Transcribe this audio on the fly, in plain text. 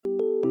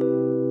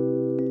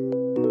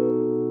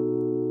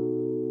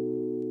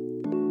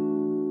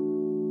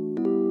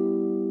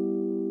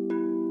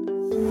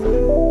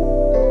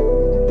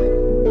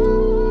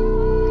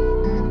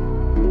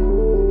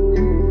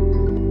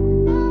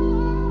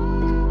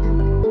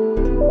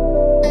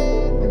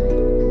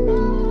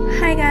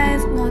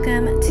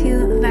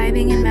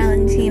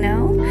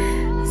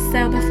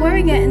Before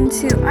we get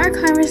into our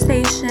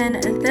conversation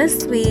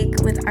this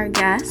week with our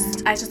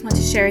guest, I just want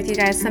to share with you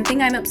guys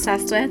something I'm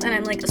obsessed with, and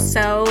I'm like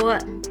so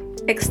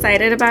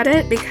excited about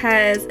it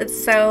because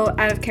it's so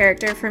out of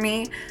character for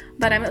me,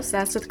 but I'm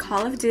obsessed with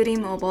Call of Duty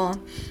Mobile.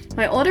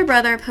 My older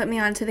brother put me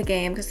onto the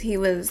game because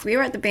we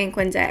were at the bank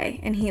one day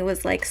and he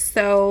was like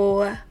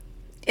so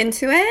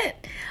into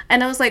it,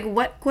 and I was like,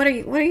 what are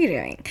you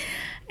doing?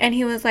 And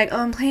he was like, oh,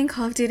 I'm playing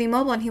Call of Duty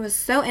Mobile, and he was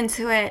so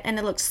into it and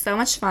it looked so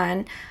much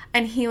fun,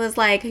 and he was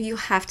like, you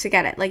have to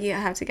get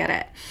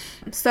it.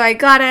 So I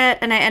got it,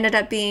 and I ended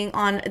up being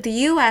on the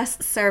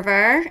US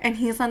server and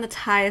he's on the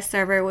Thai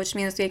server, which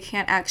means we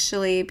can't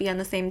actually be on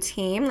the same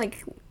team.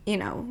 Like, you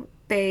know,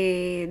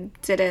 they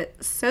did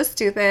it so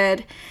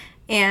stupid,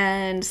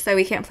 and so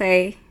we can't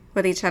play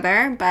with each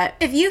other. But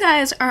if you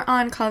guys are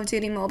on Call of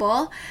Duty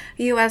Mobile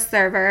US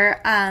server,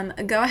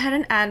 go ahead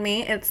and add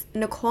me. It's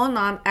Nicole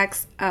Nam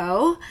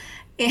XO,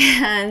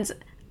 and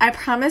I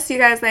promise you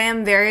guys I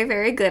am very,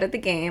 very good at the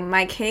game.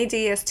 My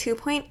KD is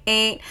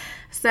 2.8,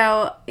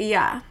 so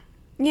yeah,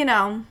 you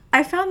know,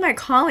 I found my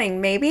calling,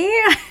 maybe.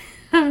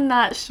 I'm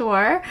not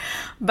sure,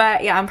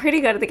 but yeah, I'm pretty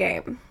good at the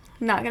game.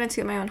 I'm not gonna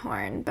toot my own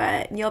horn,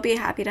 but you'll be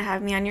happy to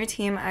have me on your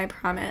team, I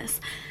promise.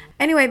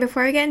 Anyway,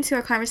 before we get into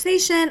our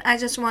conversation, I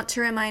just want to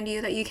remind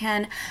you that you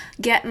can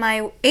get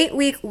my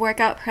 8-week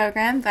workout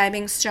program,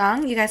 Vibing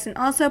Strong. You guys can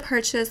also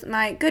purchase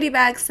my goodie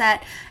bag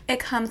set. It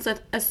comes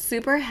with a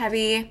super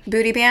heavy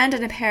booty band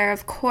and a pair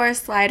of core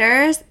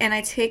sliders, and I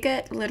take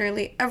it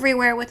literally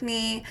everywhere with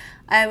me.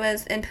 I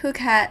was in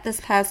Phuket this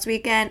past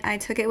weekend. I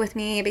took it with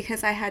me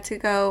because I had to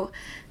go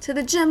to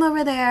the gym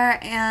over there,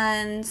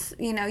 and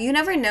you know, you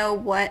never know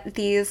what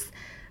these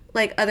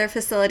like other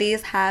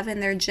facilities have in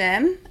their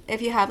gym. If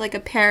you have like a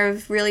pair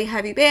of really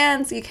heavy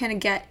bands, you can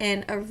get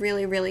in a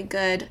really, really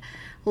good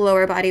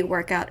lower body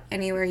workout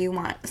anywhere you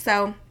want.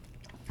 So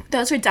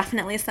those are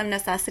definitely some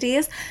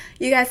necessities.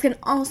 You guys can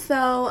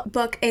also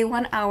book a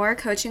 1-hour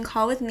coaching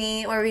call with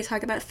me where we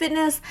talk about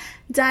fitness,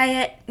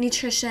 diet,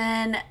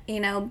 nutrition, you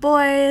know,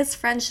 boys,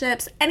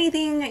 friendships,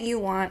 anything that you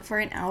want for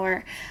an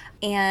hour.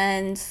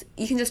 And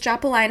you can just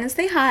drop a line and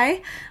say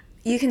hi.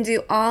 You can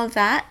do all of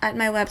that at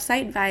my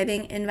website,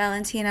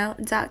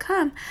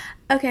 vibinginvalentino.com.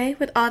 Okay,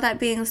 with all that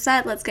being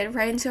said, let's get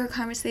right into our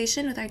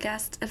conversation with our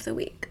guest of the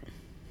week.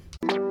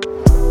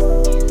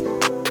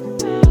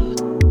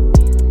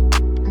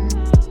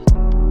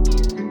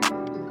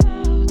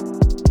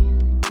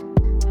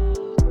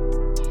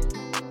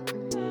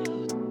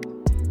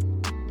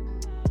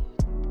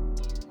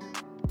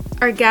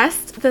 Our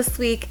guest this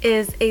week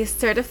is a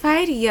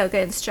certified yoga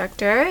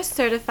instructor,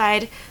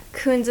 certified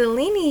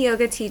Kundalini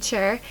yoga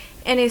teacher,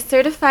 and a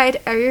certified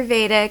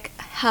Ayurvedic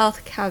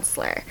health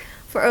counselor.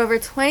 For over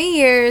 20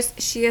 years,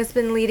 she has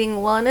been leading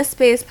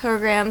wellness-based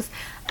programs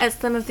at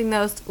some of the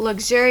most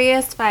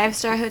luxurious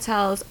 5-star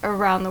hotels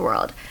around the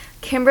world.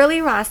 Kimberly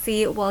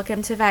Rossi,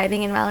 welcome to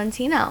Vibing in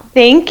Valentino.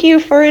 Thank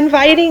you for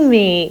inviting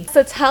me.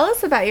 So tell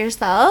us about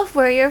yourself,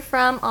 where you're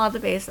from, all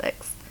the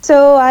basics.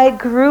 So I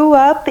grew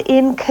up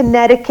in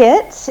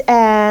Connecticut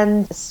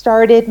and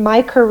started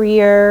my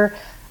career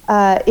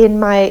at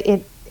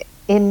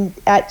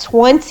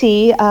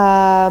 20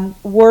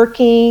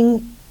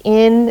 working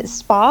in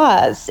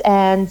spas,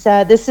 and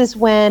this is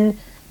when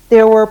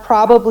there were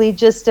probably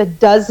just a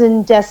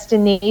dozen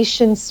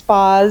destination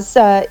spas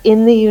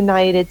in the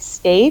United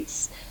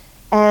States,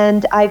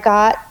 and I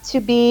got to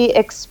be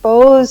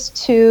exposed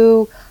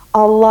to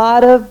a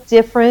lot of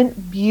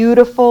different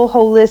beautiful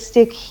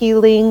holistic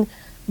healing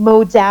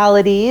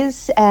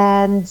modalities,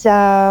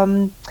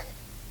 and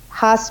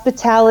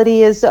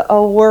hospitality is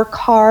a work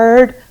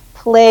hard,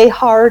 play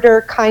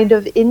harder kind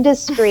of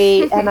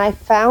industry. And I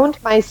found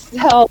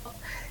myself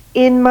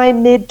in my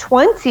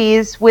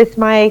mid-20s with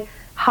my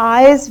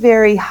highs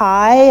very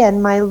high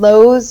and my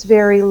lows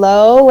very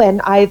low,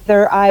 and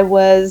either I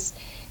was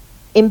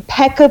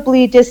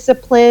impeccably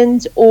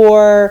disciplined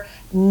or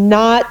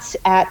not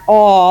at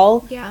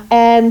all. Yeah.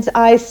 And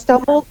I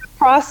stumbled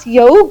across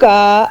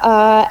yoga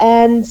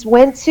and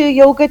went to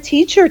yoga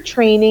teacher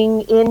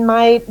training in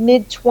my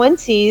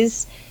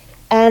mid-20s.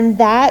 And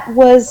that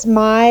was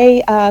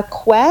my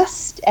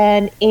quest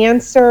and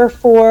answer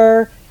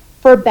for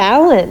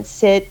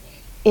balance. It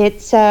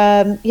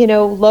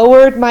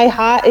lowered my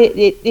high.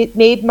 It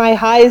made my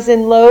highs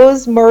and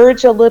lows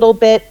merge a little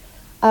bit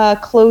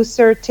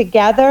closer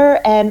together,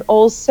 and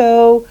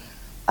also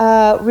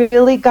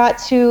really got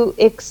to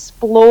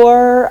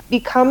explore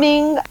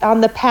becoming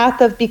on the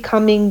path of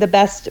becoming the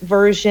best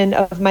version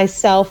of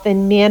myself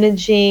and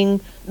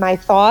managing my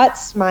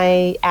thoughts,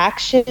 my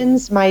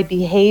actions, my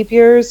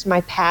behaviors,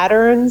 my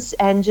patterns,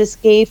 and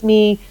just gave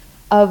me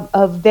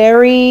a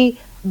very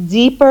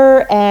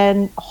deeper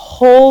and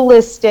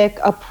holistic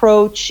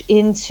approach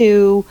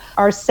into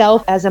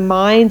ourself as a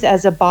mind,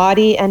 as a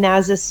body, and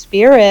as a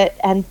spirit.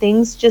 And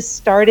things just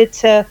started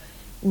to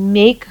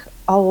make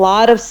a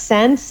lot of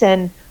sense,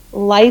 and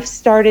life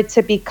started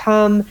to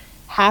become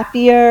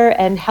happier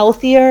and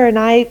healthier, and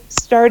I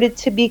started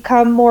to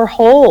become more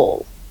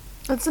whole.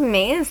 That's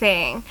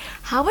amazing.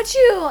 How would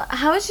you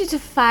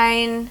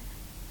define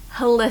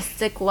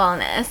holistic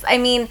wellness? I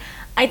mean,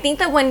 I think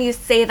that when you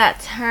say that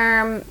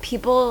term,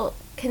 people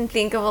can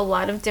think of a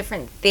lot of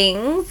different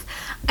things.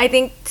 I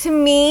think to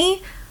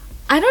me,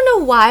 I don't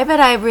know why, but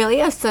I really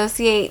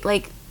associate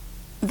like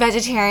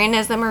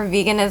vegetarianism or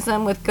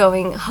veganism with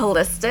going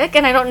holistic,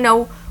 and I don't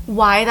know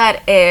why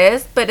that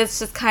is, but it's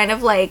just kind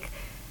of like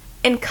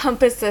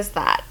encompasses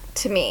that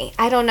to me.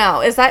 I don't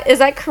know. Is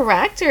that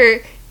correct,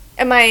 or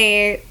am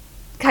I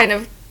kind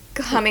of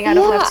coming out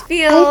of left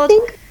field?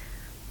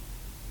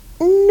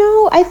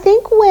 I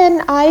think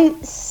when I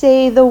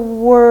say the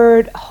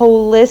word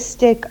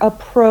holistic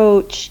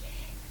approach,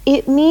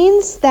 it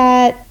means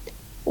that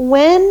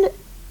when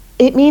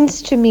it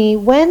means to me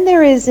when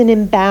there is an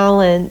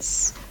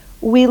imbalance,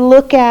 we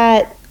look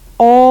at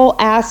all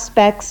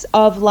aspects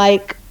of,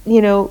 like,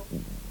 the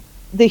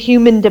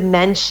human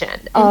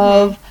dimension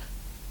of,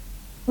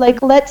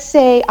 like, let's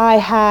say I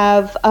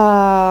have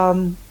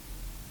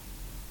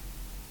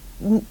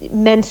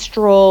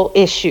menstrual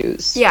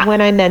issues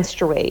when I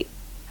menstruate.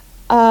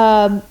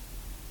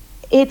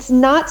 It's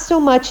not so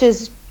much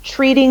as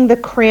treating the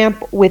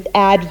cramp with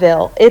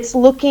Advil. It's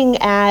looking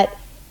at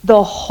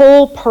the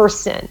whole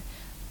person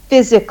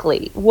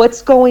physically,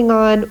 what's going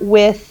on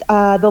with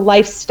the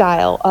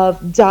lifestyle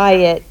of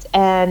diet,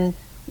 and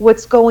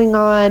what's going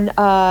on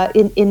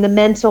in the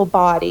mental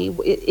body.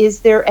 Is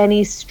there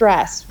any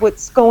stress?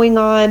 What's going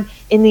on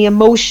in the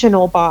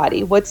emotional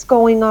body? What's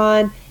going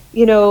on,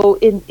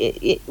 in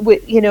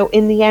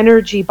the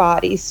energy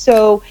body?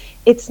 So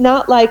it's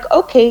not like,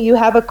 okay, you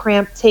have a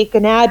cramp, take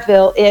an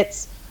Advil.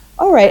 It's,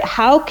 all right,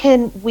 how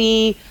can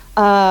we,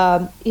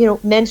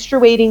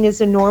 menstruating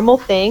is a normal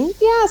thing.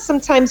 Yeah,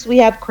 sometimes we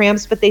have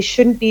cramps, but they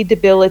shouldn't be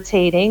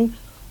debilitating.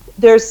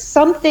 There's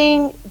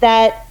something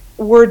that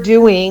we're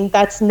doing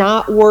that's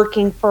not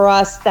working for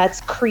us,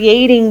 that's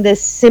creating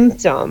this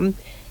symptom.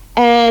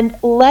 And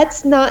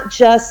let's not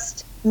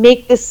just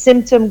make the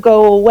symptom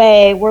go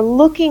away. We're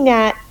looking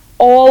at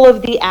all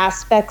of the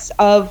aspects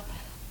of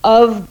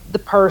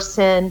the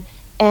person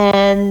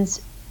and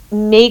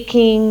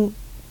making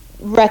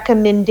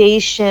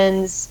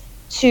recommendations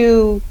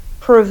to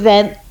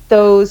prevent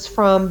those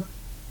from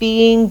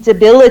being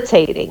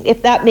debilitating,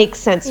 if that makes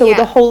sense. So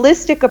the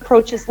holistic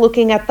approach is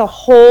looking at the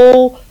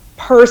whole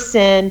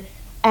person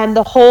and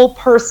the whole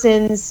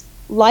person's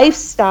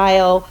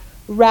lifestyle,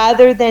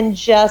 rather than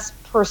just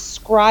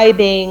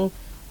prescribing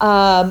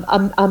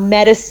a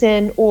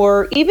medicine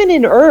or even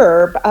an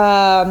herb,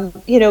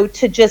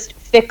 to just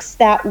fix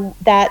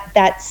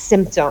that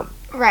symptom.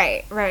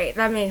 Right.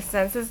 That makes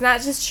sense. It's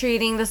not just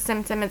treating the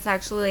symptom, it's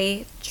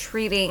actually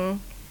treating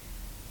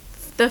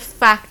the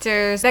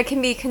factors that can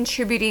be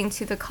contributing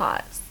to the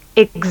cause.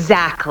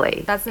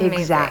 Exactly. That's amazing.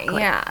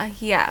 Exactly.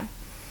 Yeah.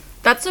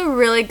 That's a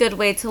really good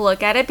way to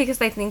look at it,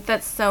 because I think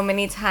that so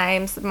many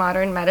times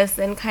modern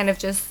medicine kind of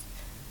just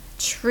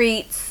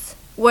treats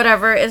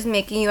whatever is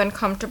making you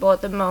uncomfortable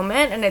at the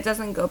moment, and it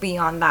doesn't go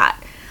beyond that.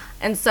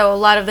 And so a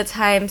lot of the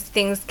times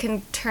things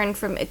can turn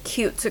from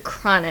acute to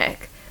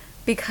chronic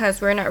because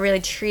we're not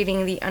really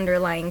treating the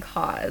underlying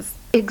cause.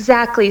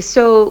 Exactly.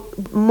 So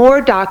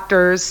more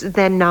doctors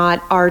than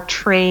not are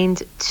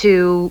trained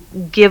to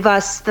give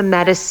us the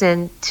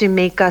medicine to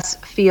make us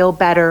feel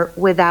better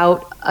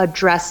without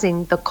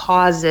addressing the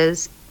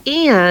causes.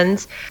 And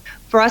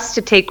for us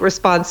to take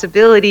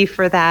responsibility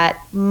for that,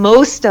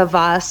 most of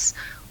us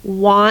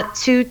want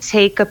to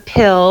take a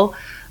pill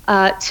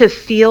to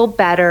feel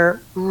better.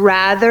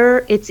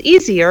 It's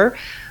easier,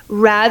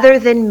 rather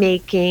than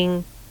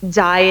making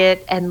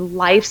diet and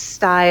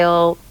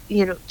lifestyle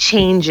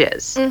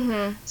changes.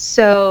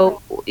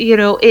 So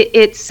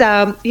it's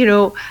I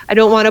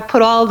don't want to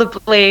put all the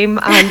blame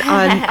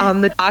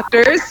on the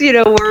doctors.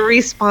 We're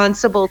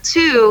responsible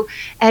too.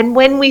 And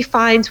when we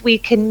find we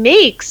can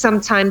make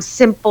sometimes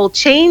simple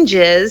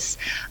changes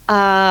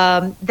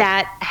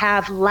that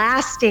have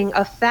lasting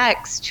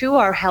effects to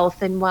our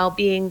health and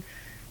well-being,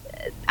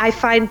 I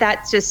find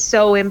that just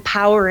so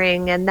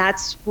empowering. And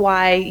that's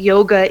why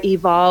yoga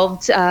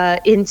evolved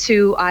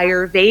into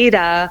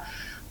Ayurveda.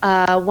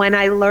 When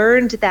I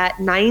learned that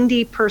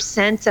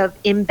 90% of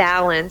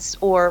imbalance,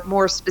 or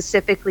more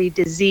specifically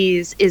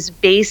disease, is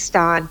based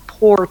on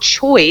poor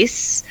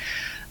choice,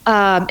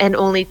 and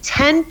only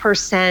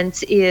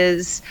 10%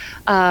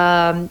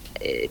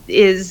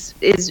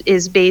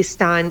 is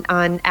based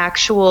on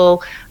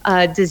actual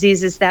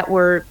diseases that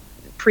were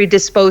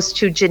predisposed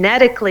to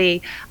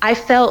genetically, I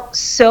felt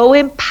so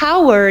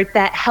empowered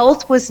that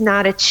health was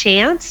not a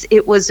chance,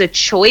 it was a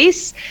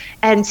choice.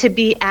 And to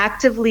be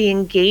actively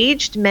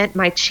engaged meant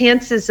my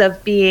chances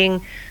of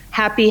being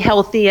happy,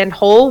 healthy, and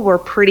whole were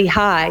pretty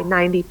high,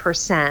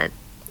 90%.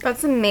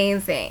 That's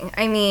amazing.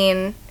 I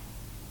mean,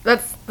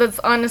 that's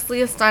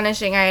honestly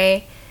astonishing.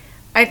 I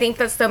think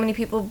that so many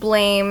people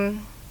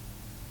blame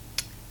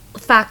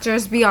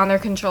factors beyond their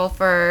control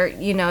for,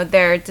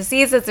 their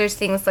diseases. There's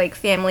things like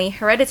family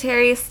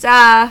hereditary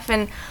stuff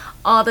and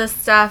all this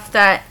stuff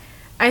that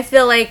I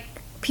feel like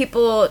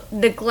people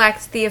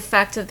neglect the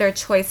effect of their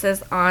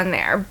choices on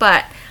there.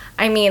 But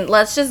I mean,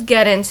 let's just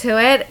get into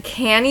it.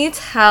 Can you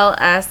tell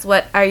us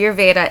what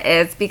Ayurveda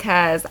is?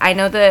 Because I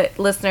know the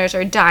listeners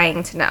are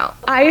dying to know.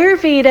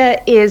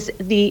 Ayurveda is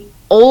the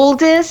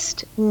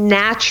oldest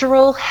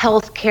natural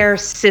healthcare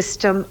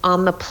system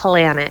on the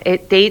planet.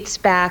 It dates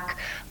back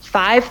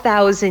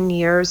 5,000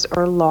 years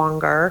or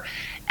longer,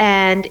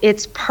 and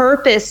its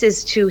purpose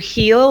is to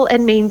heal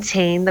and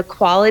maintain the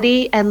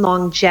quality and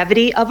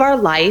longevity of our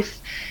life,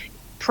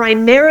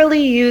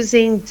 primarily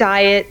using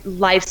diet,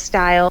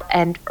 lifestyle,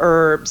 and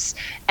herbs.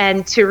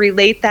 And to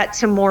relate that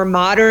to more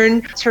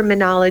modern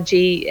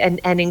terminology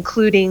and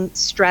including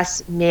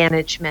stress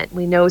management.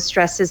 We know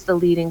stress is the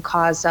leading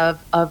cause of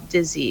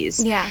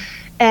disease. Yeah.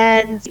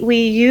 And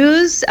we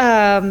use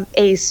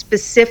a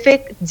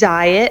specific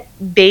diet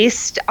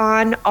based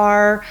on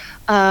our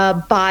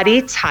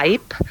body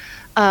type.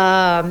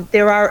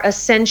 There are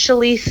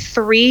essentially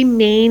 3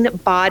 main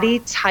body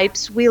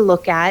types we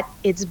look at.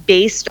 It's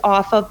based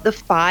off of the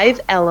 5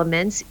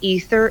 elements: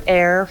 ether,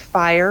 air,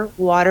 fire,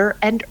 water,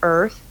 and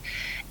earth.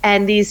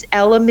 And these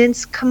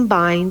elements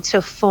combine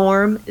to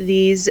form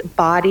these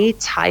body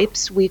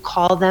types. We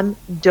call them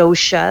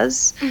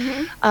doshas.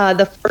 Mm-hmm.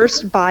 The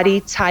first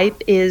body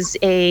type is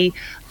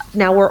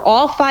now we're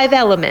all 5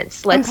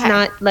 elements. Let's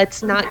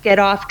not get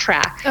off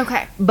track.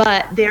 Okay.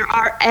 But there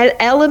are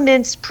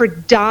elements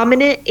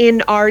predominant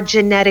in our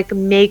genetic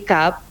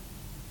makeup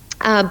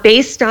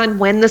based on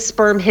when the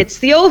sperm hits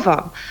the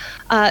ovum.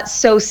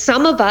 So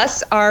some of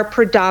us are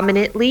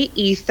predominantly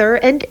ether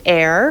and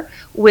air,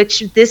 which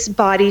this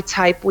body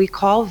type we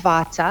call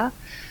vata.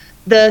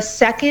 The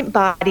second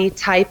body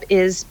type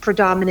is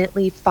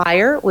predominantly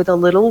fire with a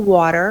little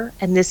water,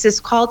 and this is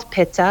called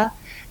pitta.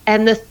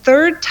 And the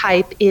third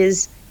type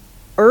is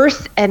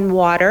earth and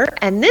water,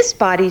 and this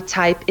body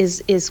type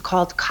is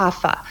called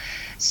kapha.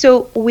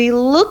 So we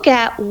look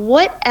at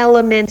what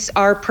elements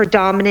are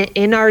predominant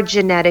in our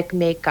genetic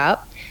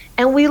makeup,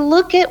 and we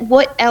look at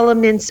what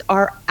elements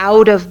are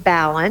out of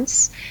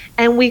balance,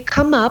 and we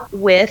come up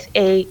with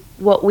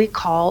what we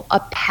call a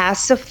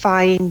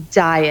pacifying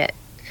diet.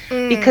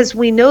 Because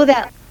we know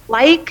that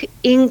like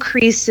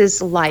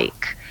increases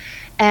like,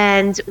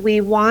 and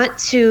we want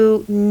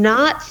to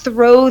not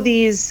throw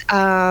these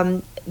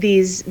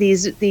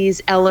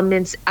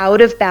elements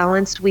out of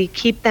balance. We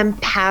keep them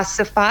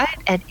pacified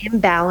and in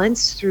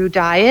balance through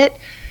diet,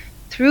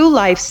 through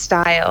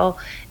lifestyle,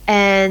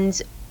 and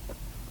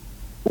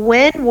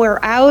when we're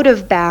out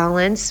of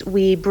balance,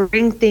 we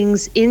bring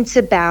things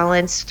into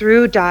balance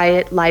through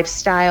diet,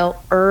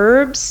 lifestyle,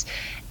 herbs,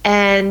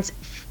 and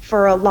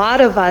for a lot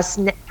of us,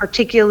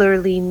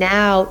 particularly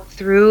now,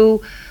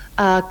 through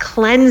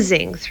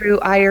cleansing, through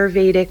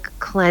Ayurvedic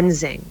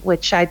cleansing,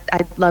 which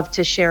I'd love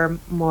to share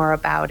more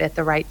about at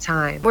the right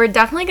time. We're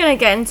definitely going to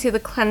get into the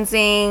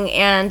cleansing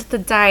and the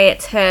diet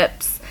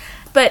tips,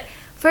 but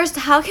first,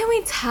 how can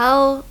we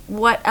tell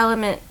what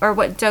element or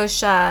what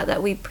dosha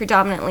that we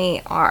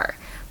predominantly are?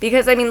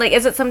 Because, I mean, like,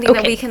 is it something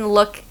that we can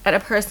look at a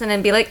person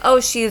and be like, oh,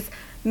 she's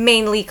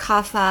mainly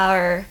kapha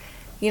or,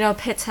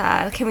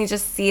 pitta? Can we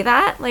just see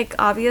that, like,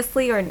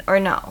 obviously, or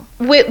no?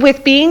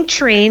 With being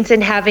trained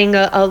and having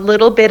a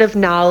little bit of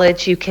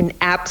knowledge, you can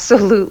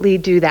absolutely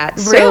do that.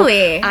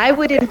 Really? So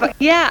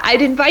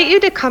I'd invite you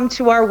to come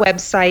to our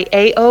website,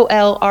 aolrc.org,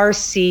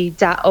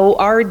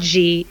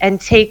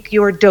 and take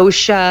your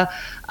dosha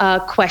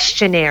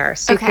questionnaire.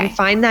 So you can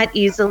find that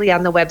easily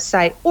on the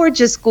website, or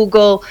just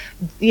Google,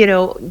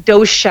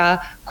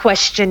 dosha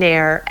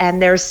questionnaire. And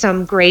there's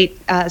some great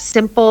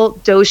simple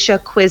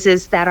dosha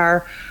quizzes that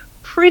are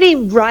pretty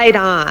right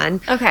on.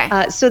 Okay.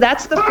 So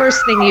that's the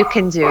first thing you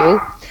can do.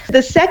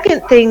 The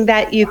second thing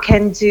that you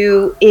can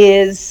do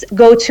is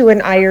go to an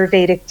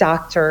Ayurvedic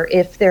doctor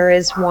if there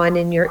is one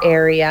in your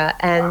area.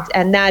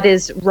 And that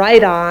is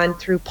right on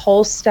through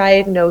pulse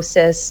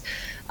diagnosis.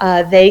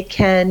 They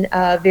can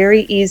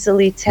very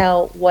easily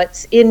tell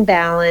what's in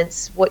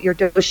balance, what your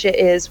dosha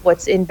is,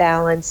 what's in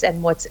balance,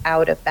 and what's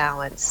out of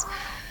balance.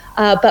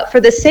 But for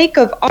the sake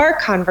of our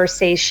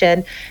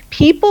conversation,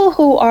 people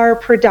who are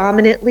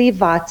predominantly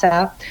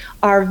vata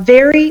are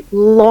very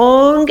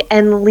long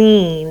and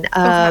lean,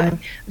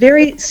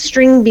 very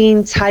string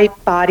bean type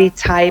body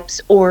types,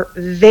 or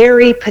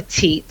very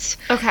petite.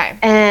 Okay.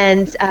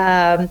 And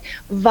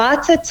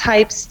vata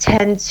types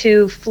tend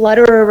to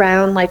flutter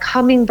around like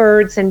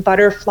hummingbirds and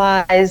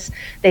butterflies.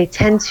 They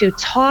tend to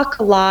talk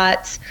a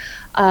lot.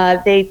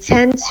 They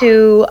tend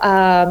to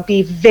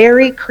be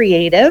very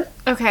creative.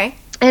 Okay.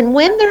 And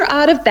when they're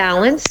out of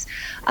balance,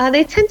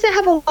 they tend to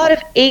have a lot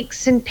of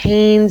aches and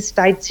pains,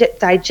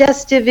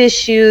 digestive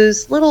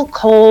issues, little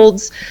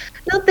colds,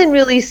 nothing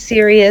really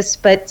serious,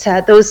 but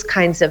those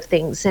kinds of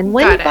things. And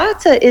when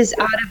vata is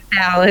out of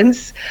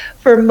balance,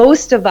 for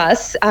most of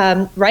us,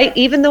 right,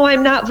 even though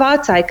I'm not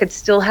vata, I could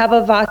still have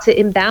a vata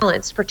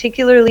imbalance,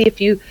 particularly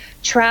if you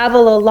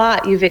travel a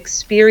lot, you've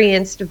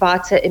experienced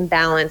vata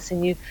imbalance,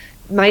 and you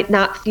might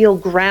not feel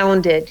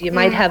grounded. You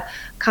might have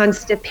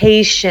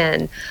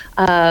constipation.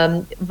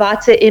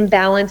 Vata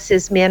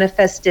imbalances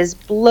manifest as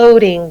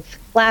bloating,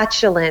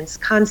 flatulence,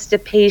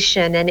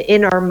 constipation, and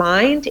in our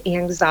mind,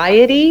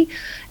 anxiety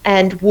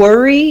and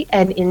worry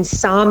and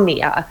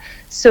insomnia.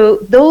 So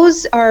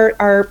those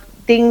are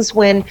things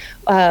when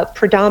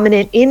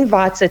predominant in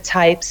Vata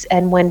types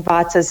and when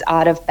Vata's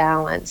out of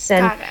balance.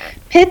 And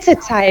Pitta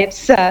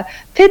types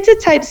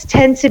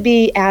tend to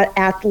be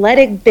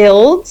athletic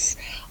builds.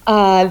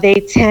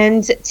 They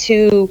tend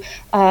to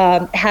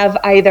have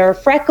either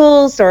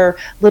freckles or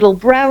little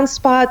brown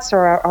spots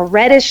or a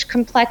reddish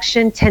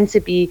complexion, tend to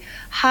be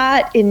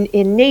hot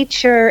in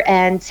nature,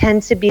 and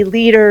tend to be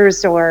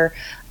leaders or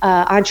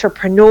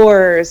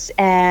entrepreneurs.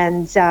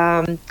 And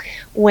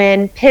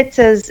when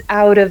Pitta's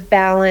out of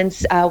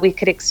balance, we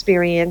could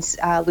experience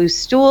loose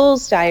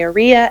stools,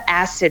 diarrhea,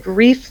 acid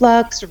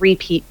reflux,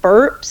 repeat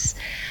burps.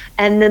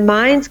 And the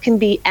mind can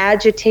be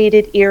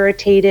agitated,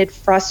 irritated,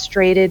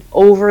 frustrated,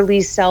 overly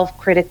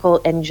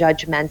self-critical, and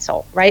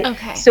judgmental, right?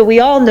 Okay. So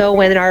we all know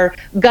when our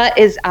gut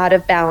is out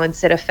of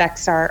balance, it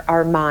affects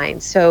our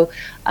mind. So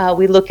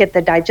we look at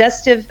the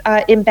digestive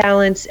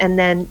imbalance, and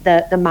then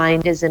the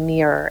mind is a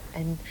mirror.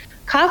 And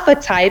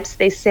Kapha types,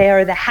 they say,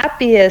 are the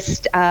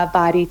happiest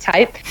body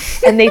type,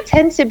 and they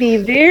tend to be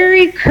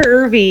very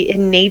curvy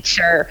in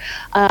nature.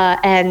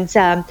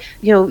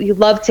 You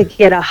love to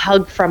get a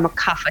hug from a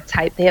Kapha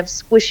type. They have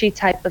squishy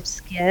type of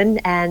skin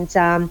and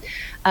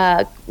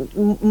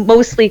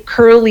mostly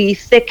curly,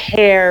 thick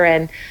hair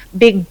and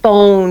big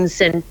bones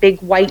and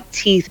big white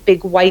teeth,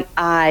 big white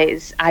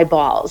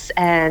eyeballs.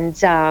 And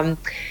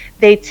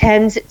they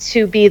tend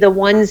to be the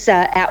ones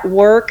at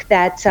work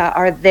that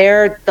are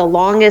there the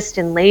longest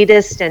and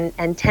latest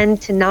and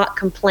tend to not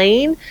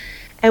complain.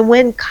 And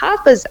when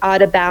Kapha's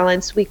out of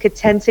balance, we could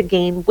tend to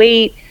gain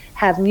weight,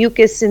 have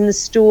mucus in the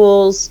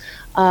stools,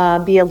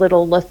 be a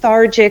little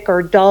lethargic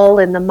or dull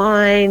in the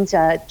mind,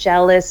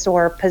 jealous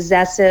or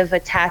possessive,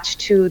 attached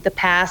to the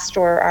past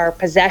or our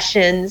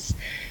possessions.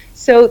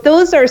 So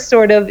those are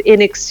sort of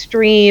in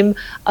extreme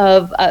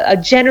of a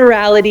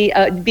generality,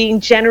 being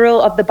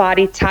general of the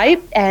body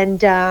type,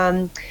 and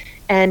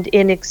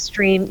in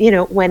extreme,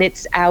 when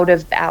it's out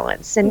of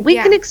balance. And we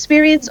can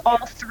experience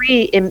all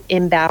three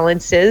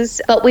imbalances,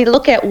 but we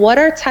look at what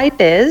our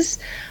type is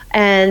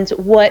and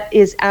what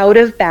is out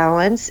of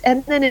balance,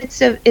 and then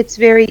it's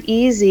very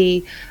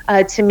easy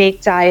to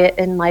make diet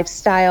and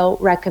lifestyle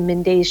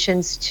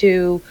recommendations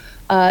to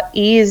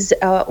ease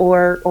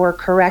or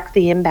correct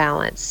the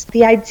imbalance.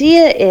 The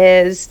idea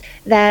is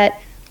that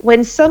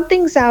when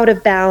something's out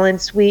of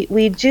balance,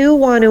 we do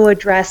want to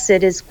address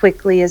it as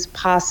quickly as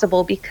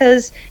possible,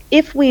 because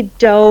if we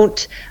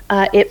don't,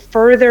 it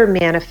further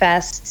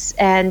manifests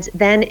and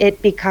then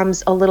it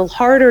becomes a little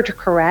harder to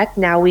correct.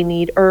 Now we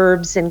need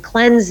herbs and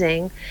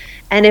cleansing.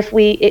 And if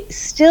we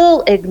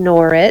still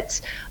ignore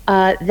it,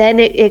 then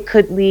it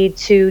could lead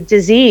to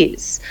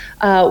disease,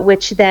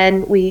 which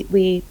then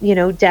we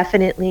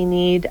definitely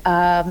need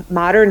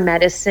modern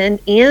medicine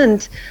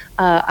and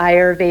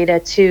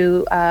Ayurveda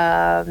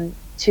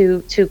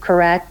to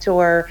correct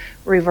or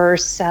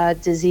reverse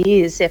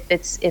disease if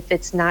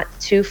it's not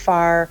too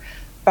far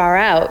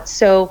out.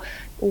 So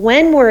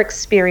when we're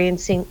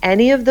experiencing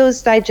any of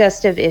those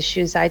digestive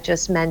issues I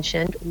just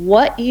mentioned,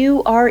 what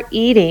you are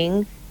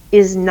eating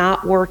is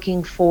not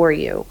working for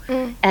you.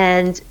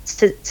 And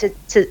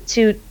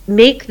to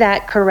make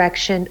that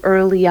correction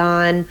early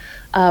on,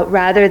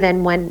 rather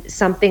than when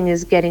something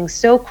is getting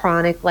so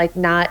chronic, like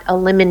not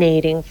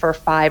eliminating for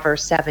 5 or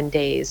 7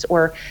 days,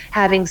 or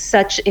having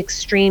such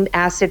extreme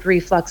acid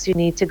reflux you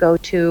need to go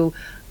to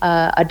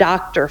a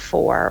doctor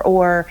for,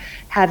 or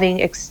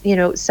having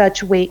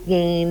such weight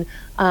gain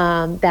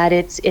that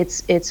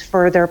it's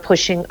further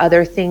pushing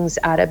other things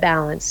out of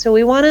balance. So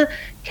we want to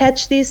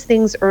catch these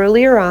things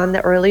earlier on.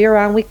 The earlier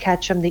on we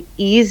catch them, the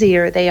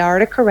easier they are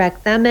to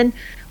correct them. And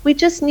we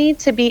just need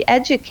to be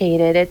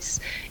educated.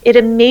 It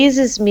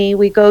amazes me.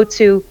 We go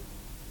to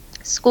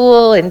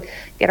school and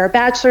get our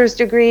bachelor's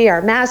degree,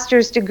 our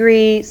master's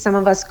degree. Some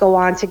of us go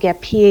on to get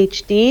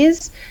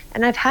PhDs.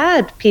 And I've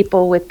had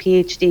people with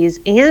PhDs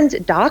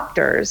and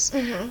doctors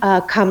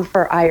come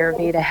for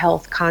Ayurveda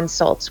health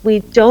consults.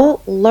 We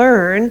don't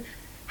learn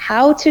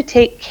how to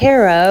take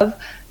care of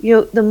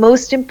the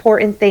most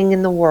important thing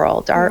in the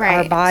world,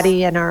 our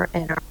body and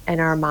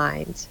our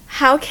mind.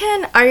 How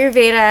can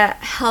Ayurveda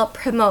help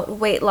promote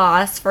weight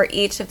loss for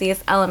each of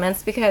these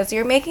elements? Because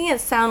you're making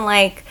it sound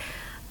like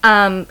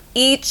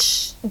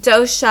each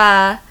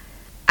dosha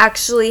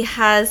actually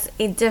has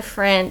a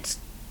different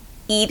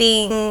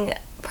eating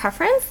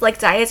preference, like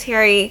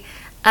dietary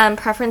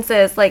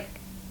preferences. Like,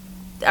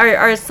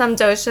 are some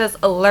doshas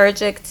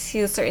allergic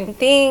to certain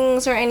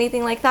things or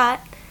anything like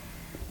that?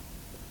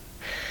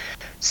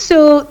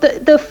 So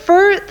the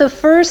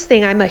first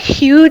thing, I'm a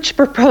huge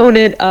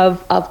proponent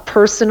of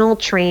personal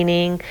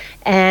training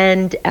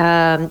and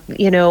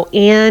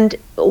and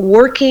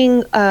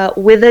working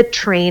with a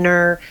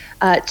trainer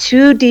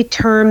to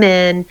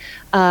determine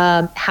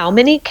how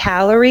many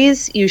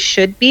calories you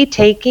should be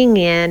taking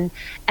in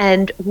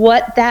and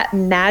what that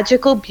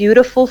magical,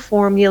 beautiful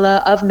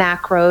formula of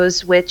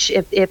macros, which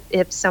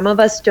if some of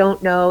us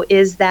don't know,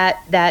 is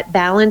that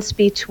balance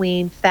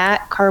between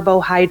fat,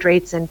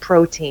 carbohydrates, and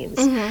proteins.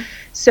 Mm-hmm.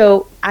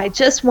 So I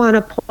just want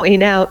to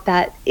point out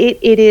that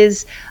it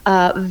is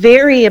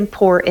very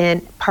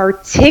important,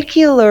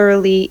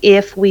 particularly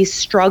if we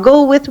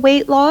struggle with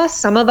weight loss.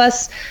 Some of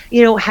us,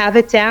 have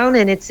it down,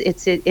 and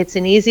it's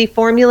an easy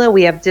formula.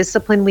 We have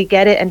discipline, we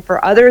get it. And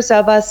for others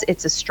of us,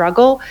 it's a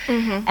struggle.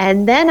 Mm-hmm.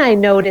 And then I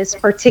notice,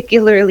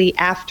 particularly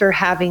after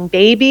having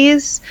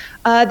babies,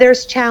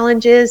 there's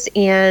challenges,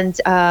 and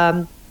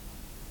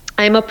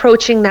I'm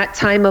approaching that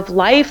time of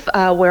life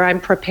where I'm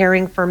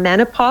preparing for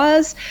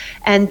menopause,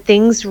 and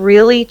things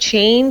really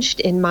changed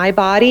in my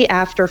body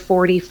after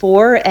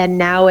 44 and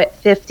now at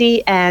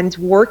 50, and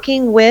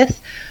working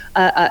with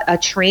a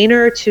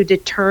trainer to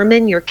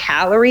determine your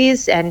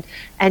calories and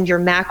your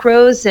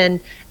macros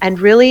and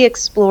really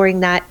exploring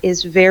that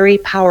is very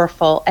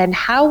powerful. And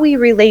how we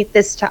relate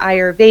this to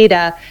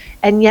Ayurveda,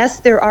 and yes,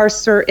 there are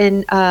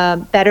certain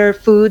better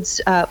foods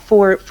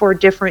for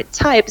different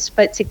types,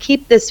 but to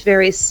keep this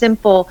very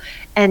simple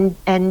and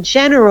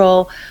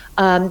general,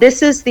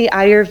 this is the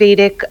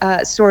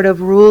Ayurvedic sort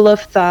of rule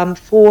of thumb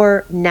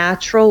for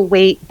natural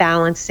weight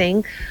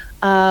balancing,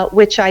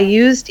 which I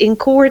used in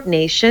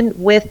coordination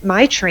with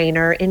my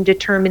trainer in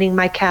determining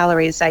my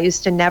calories. I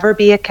used to never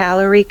be a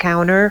calorie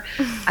counter.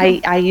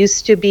 I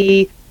used to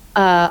be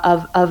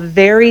a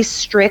very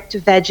strict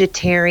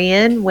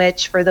vegetarian,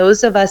 which for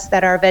those of us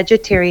that are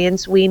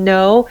vegetarians, we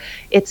know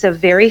it's a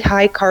very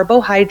high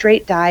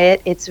carbohydrate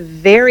diet. It's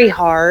very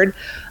hard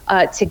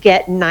to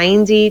get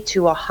 90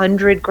 to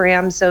 100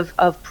 grams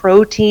of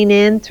protein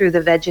in through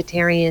the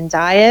vegetarian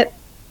diet.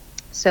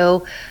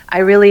 So I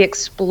really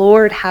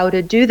explored how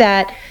to do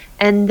that,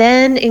 and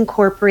then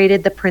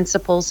incorporated the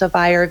principles of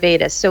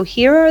Ayurveda. So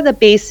here are the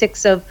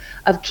basics of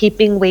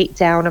keeping weight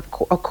down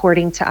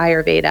according to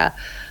Ayurveda.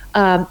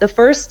 The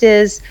first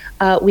is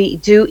we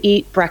do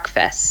eat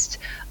breakfast,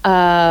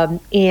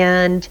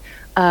 and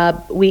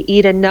we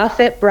eat enough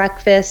at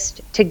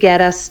breakfast to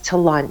get us to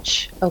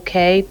lunch,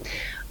 okay?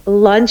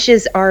 Lunch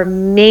is our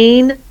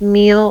main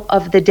meal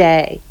of the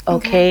day,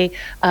 okay?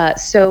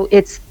 So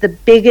it's the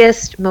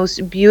biggest,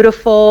 most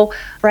beautiful,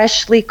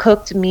 freshly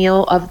cooked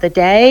meal of the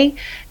day,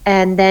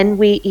 and then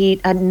we eat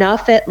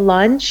enough at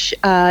lunch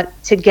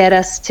to get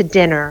us to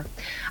dinner.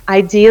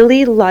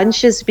 Ideally,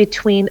 lunch is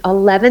between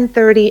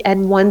 11:30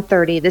 and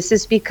 1:30. This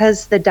is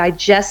because the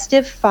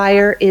digestive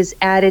fire is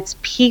at its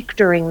peak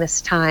during this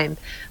time.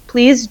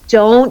 Please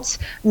don't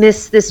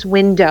miss this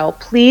window.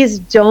 Please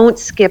don't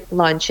skip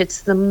lunch.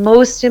 It's the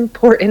most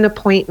important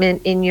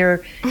appointment in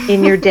your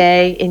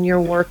day, in your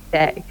work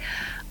day.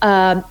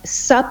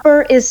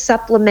 Supper is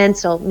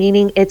supplemental,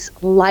 meaning it's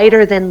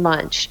lighter than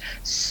lunch.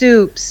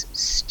 Soups,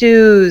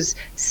 stews,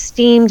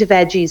 steamed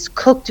veggies,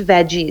 cooked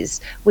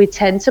veggies. We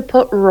tend to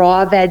put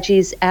raw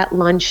veggies at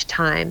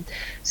lunchtime.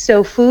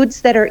 So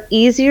foods that are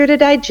easier to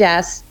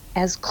digest,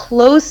 as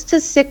close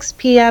to 6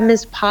 p.m.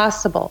 as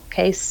possible,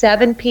 okay?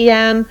 7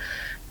 p.m.,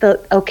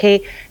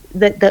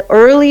 the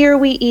earlier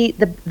we eat,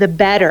 the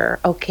better,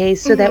 okay?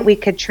 So that we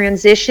could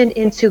transition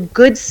into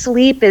good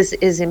sleep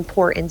is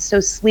important.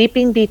 So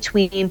sleeping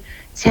between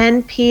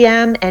 10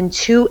 p.m. and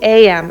 2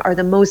 a.m. are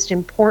the most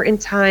important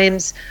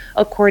times,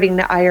 according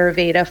to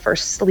Ayurveda, for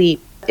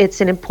sleep.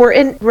 It's an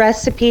important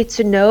recipe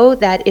to know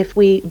that if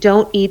we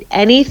don't eat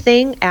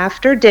anything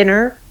after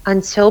dinner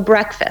until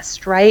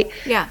breakfast, right?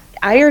 Yeah.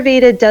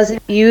 Ayurveda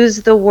doesn't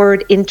use the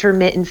word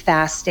intermittent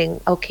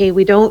fasting, okay?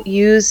 We don't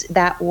use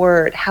that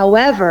word.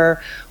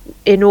 However,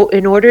 in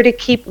order to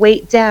keep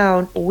weight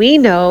down, we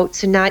know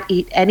to not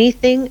eat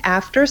anything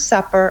after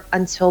supper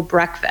until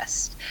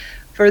breakfast.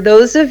 For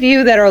those of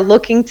you that are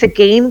looking to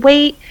gain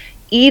weight,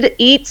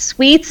 eat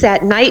sweets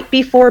at night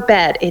before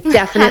bed. It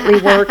definitely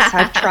works.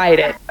 I've tried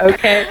it,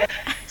 okay?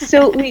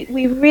 So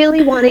we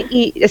really want to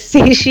eat a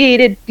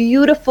satiated,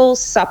 beautiful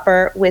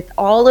supper with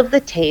all of the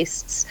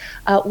tastes.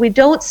 We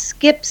don't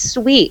skip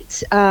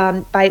sweet.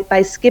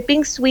 By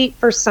skipping sweet,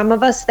 for some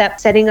of us,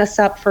 that's setting us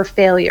up for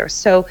failure.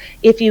 So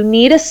if you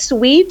need a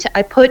sweet,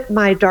 I put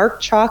my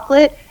dark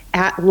chocolate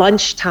at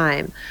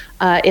lunchtime.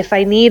 If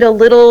I need a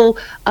little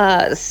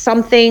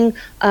something,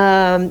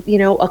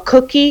 a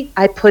cookie,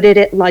 I put it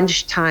at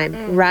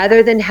lunchtime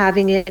rather than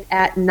having it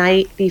at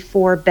night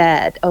before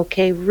bed.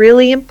 Okay,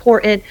 really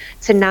important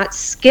to not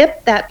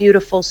skip that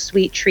beautiful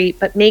sweet treat,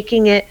 but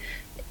making it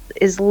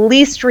as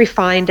least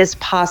refined as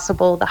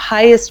possible, the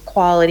highest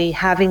quality,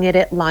 having it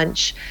at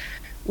lunch.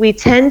 We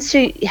tend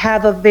to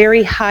have a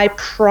very high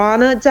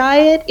prana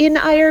diet in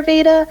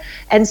Ayurveda.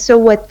 And so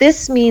what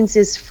this means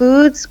is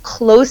foods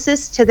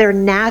closest to their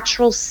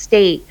natural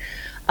state,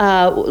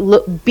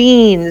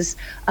 beans,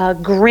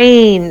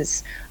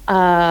 grains,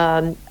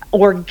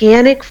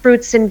 organic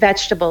fruits and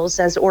vegetables,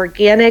 as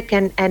organic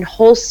and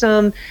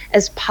wholesome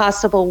as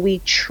possible. We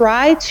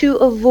try to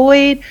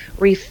avoid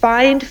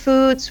refined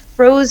foods,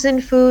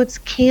 frozen foods,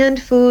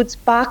 canned foods,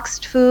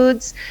 boxed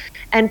foods.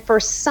 And for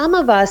some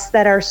of us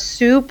that are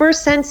super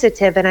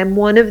sensitive, and I'm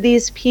one of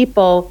these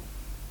people,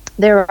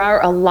 there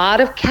are a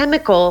lot of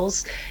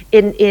chemicals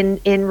in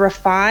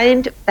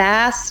refined,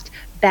 fast,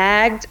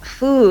 bagged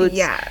foods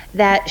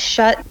that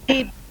shut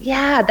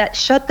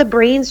the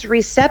brain's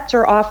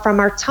receptor off from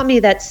our tummy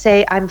that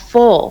say I'm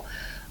full.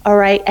 All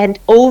right, and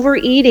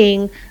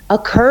overeating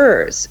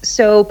occurs.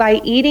 So by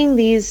eating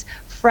these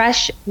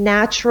fresh,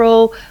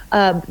 natural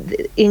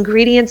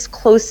ingredients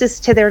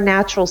closest to their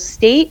natural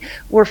state,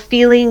 we're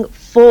feeling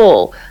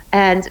full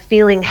and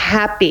feeling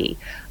happy.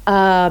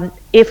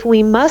 If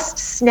we must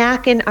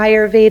snack in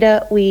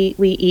Ayurveda, we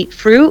eat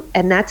fruit,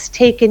 and that's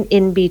taken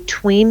in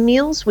between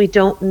meals. We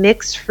don't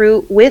mix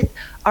fruit with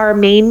our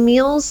main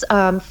meals.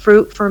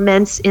 Fruit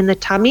ferments in the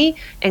tummy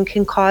and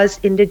can cause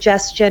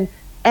indigestion.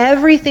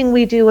 Everything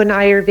we do in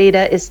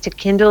Ayurveda is to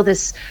kindle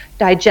this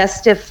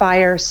digestive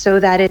fire so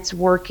that it's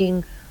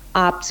working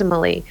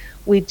optimally.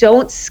 We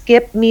don't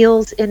skip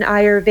meals in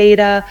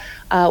Ayurveda.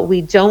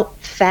 We don't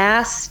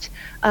fast.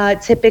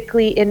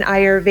 Typically in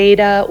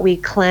Ayurveda, we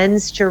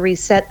cleanse to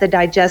reset the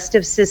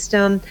digestive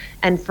system.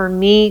 And for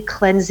me,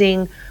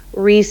 cleansing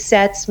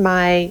resets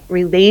my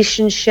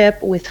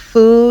relationship with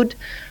food.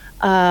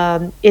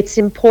 It's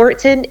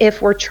important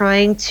if we're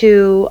trying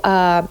to,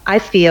 I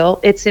feel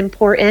it's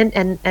important,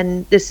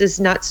 and this is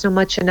not so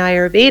much an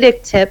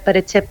Ayurvedic tip, but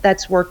a tip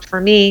that's worked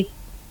for me.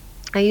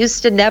 I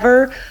used to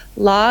never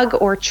log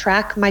or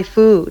track my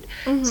food.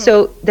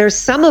 So there's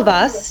some of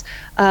us,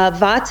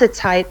 Vata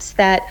types,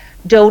 that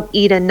don't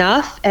eat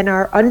enough and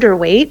are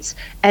underweight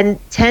and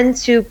tend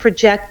to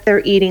project they're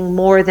eating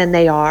more than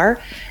they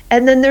are.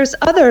 And then there's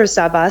others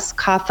of us,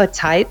 Kapha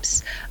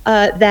types,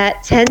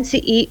 that tend to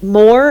eat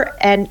more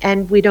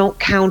and we don't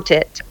count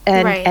it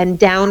and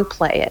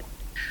downplay it.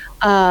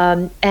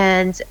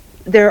 And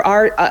there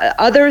are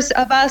others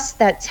of us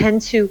that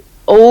tend to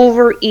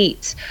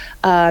overeat.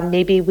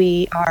 Maybe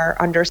we are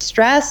under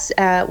stress,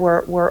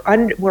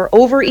 we're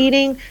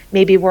overeating.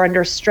 Maybe we're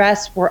under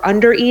stress, we're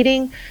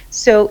undereating.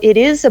 So it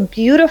is a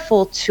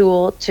beautiful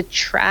tool to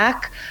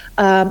track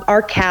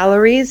our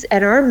calories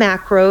and our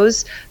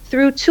macros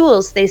through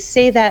tools. They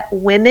say that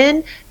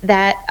women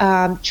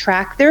that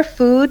track their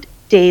food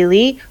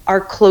daily are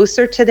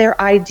closer to their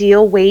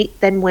ideal weight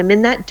than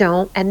women that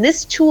don't. And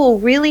this tool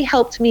really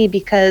helped me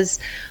because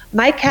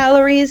my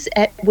calories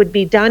would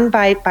be done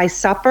by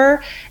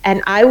supper,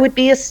 and I would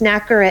be a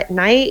snacker at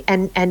night,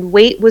 and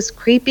weight was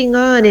creeping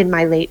on in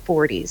my late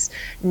 40s.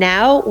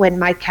 Now, when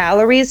my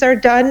calories are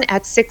done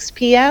at 6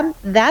 p.m.,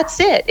 that's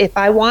it. If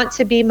I want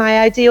to be my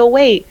ideal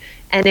weight,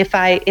 and if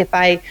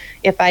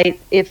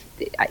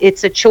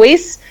it's a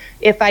choice,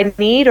 if I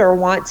need or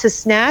want to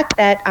snack,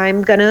 that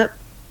I'm gonna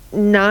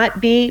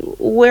not be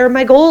where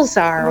my goals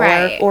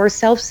are, or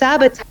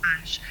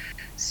self-sabotage.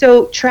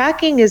 So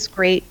tracking is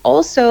great.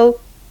 Also,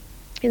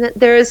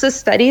 there is a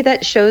study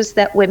that shows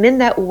that women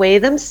that weigh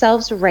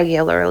themselves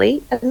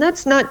regularly, and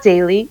that's not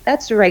daily,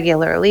 that's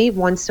regularly,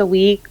 once a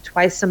week,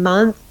 twice a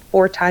month,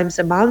 4 times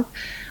a month,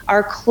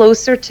 are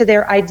closer to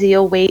their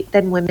ideal weight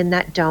than women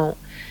that don't.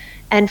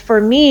 And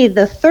for me,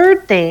 the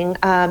third thing,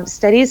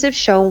 studies have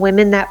shown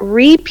women that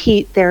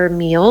repeat their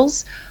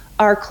meals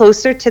are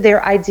closer to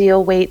their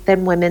ideal weight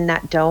than women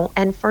that don't.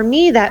 And for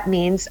me, that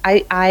means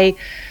I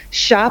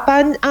shop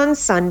on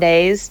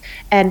Sundays,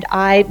 and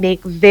I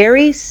make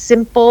very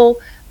simple,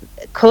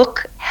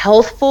 cook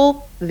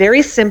healthful,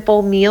 very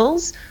simple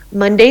meals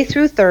Monday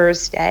through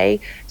Thursday,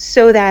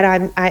 so that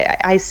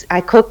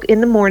I cook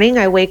in the morning.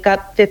 I wake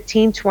up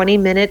 15-20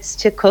 minutes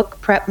to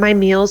prep my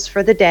meals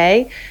for the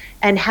day,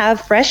 and have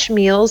fresh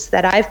meals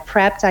that I've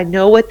prepped. I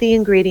know what the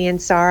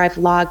ingredients are. I've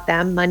logged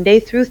them Monday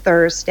through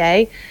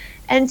Thursday.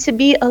 And to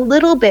be a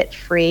little bit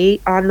free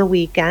on the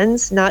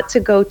weekends, not to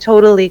go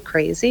totally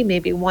crazy,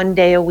 maybe one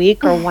day a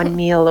week or one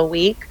meal a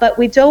week. But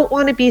we don't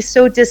want to be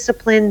so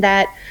disciplined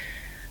that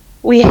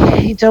we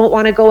don't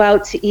want to go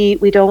out to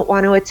eat. We don't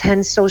want to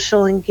attend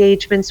social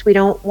engagements. We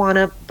don't want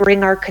to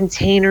bring our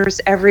containers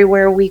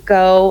everywhere we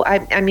go.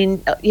 I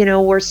mean,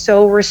 we're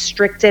so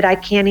restricted. I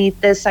can't eat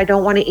this. I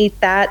don't want to eat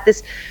that.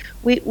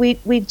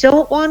 We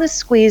don't want to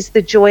squeeze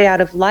the joy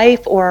out of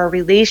life or our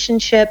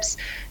relationships,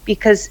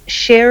 because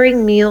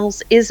sharing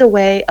meals is a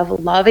way of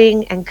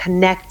loving and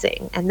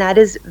connecting, and that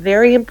is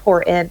very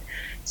important.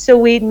 So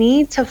we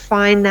need to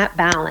find that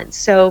balance.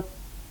 So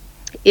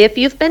if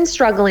you've been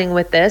struggling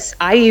with this,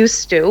 I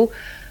used to,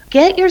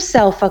 get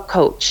yourself a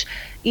coach.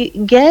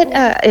 Get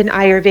an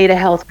Ayurveda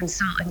health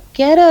consultant.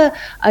 Get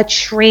a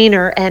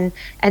trainer and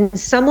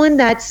someone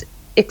that's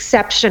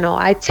exceptional.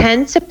 I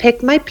tend to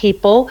pick my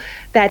people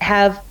that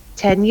have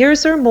 10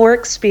 years or more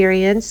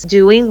experience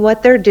doing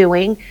what they're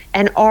doing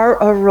and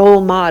are a role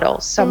model,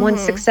 someone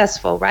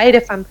successful, right?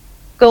 If I'm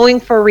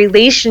going for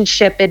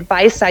relationship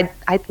advice, I'd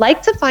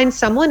like to find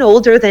someone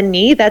older than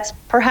me that's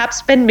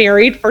perhaps been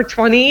married for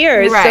 20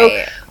 years.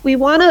 Right. So we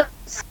want to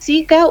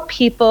seek out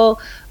people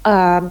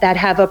that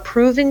have a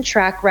proven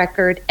track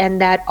record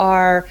and that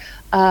are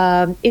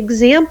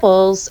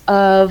examples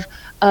of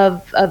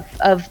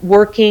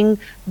working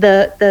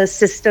the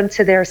system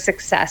to their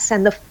success.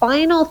 And the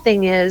final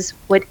thing is,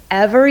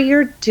 whatever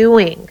you're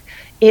doing,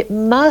 it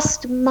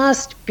must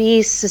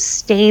be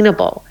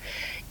sustainable.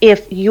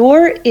 if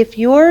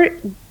your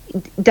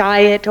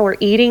diet or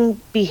eating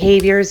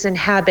behaviors and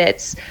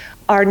habits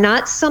are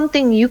not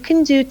something you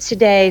can do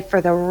today for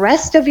the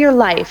rest of your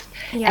life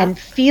and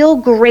feel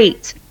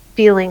great,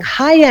 feeling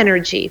high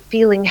energy,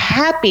 feeling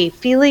happy,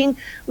 feeling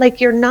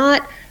like you're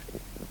not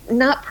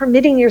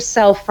permitting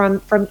yourself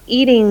from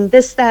eating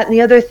this, that, and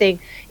the other thing.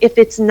 If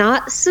it's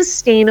not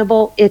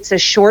sustainable, it's a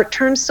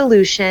short-term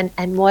solution.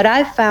 And what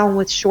I've found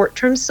with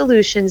short-term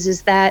solutions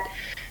is that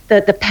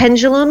the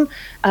pendulum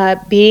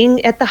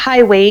being at the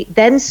high weight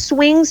then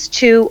swings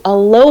to a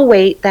low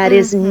weight that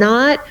is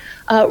not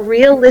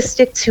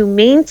realistic to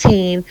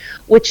maintain,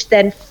 which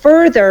then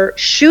further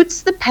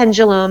shoots the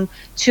pendulum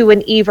to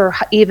an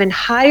even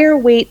higher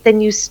weight than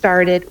you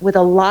started, with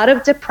a lot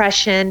of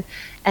depression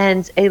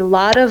and a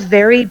lot of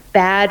very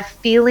bad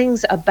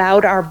feelings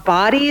about our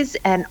bodies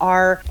and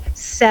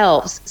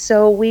ourselves.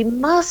 So we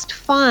must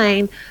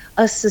find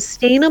a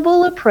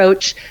sustainable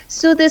approach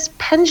so this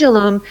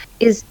pendulum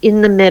is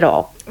in the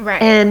middle.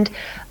 Right. And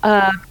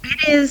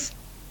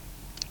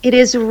it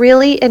is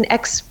really an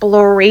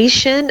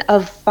exploration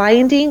of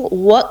finding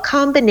what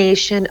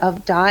combination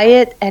of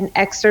diet and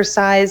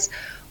exercise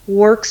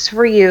works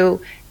for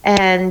you.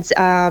 And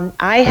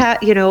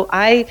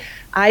I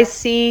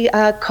see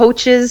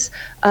coaches,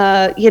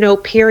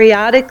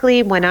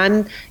 periodically when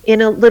I'm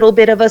in a little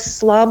bit of a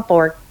slump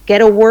or get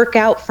a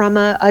workout from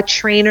a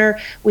trainer.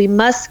 We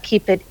must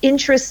keep it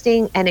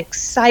interesting and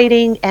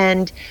exciting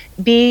and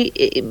be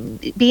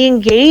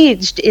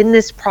engaged in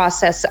this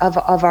process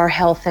of our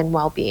health and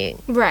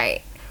well-being.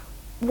 Right.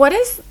 What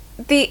is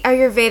the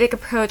Ayurvedic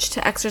approach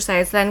to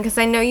exercise then? Because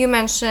I know you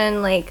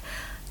mentioned like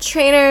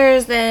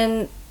trainers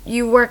and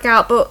you work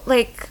out, but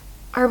like,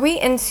 are we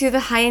into the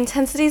high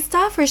intensity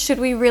stuff, or should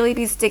we really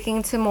be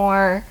sticking to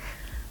more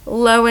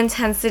low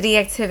intensity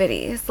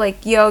activities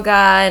like yoga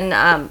and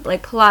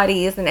like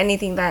Pilates and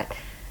anything that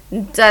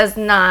does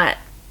not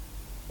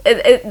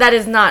that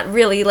is not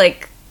really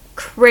like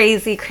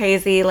crazy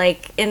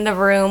like in the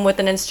room with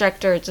an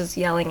instructor just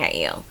yelling at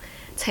you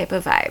type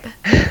of vibe?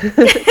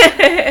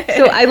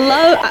 So I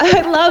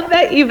love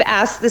that you've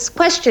asked this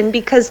question,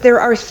 because there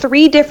are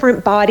 3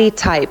 different body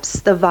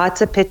types, the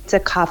Vata, Pitta,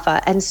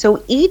 Kapha, and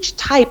so each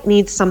type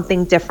needs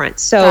something different.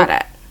 So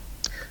Got it.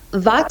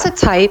 Vata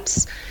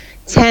types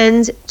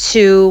tend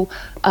to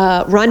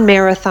run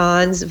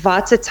marathons.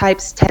 Vata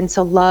types tend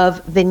to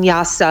love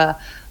vinyasa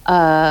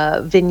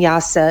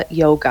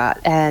yoga,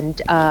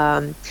 and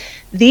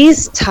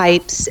these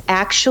types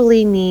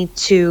actually need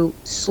to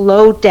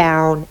slow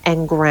down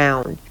and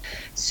ground.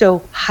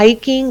 So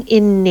hiking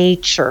in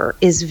nature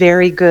is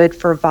very good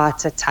for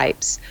Vata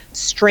types.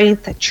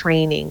 Strength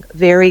training,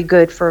 very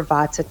good for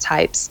Vata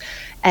types.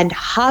 And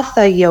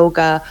Hatha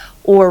yoga,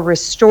 or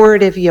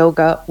restorative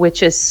yoga,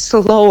 which is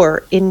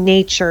slower in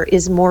nature,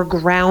 is more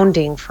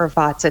grounding for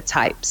Vata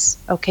types.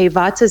 Okay,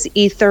 Vata's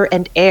ether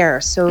and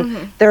air, so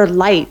they're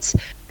light.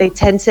 They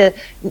tend to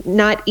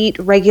not eat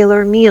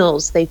regular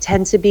meals. They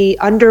tend to be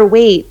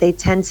underweight. They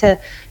tend to,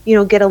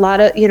 get a lot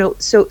of,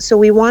 so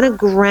we want to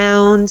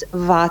ground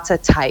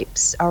Vata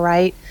types, all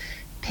right?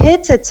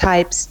 Pitta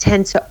types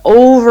tend to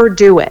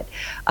overdo it.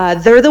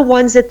 They're the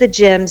ones at the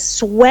gym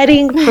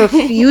sweating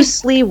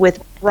profusely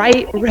with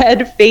bright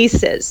red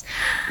faces.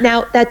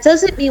 Now, that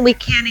doesn't mean we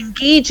can't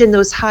engage in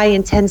those high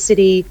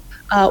intensity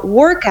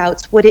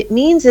workouts. What it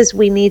means is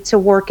we need to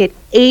work at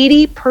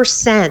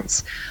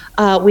 80%.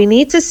 We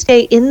need to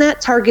stay in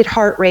that target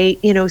heart rate,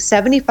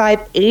 75,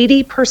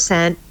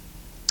 80%.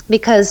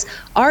 Because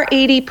our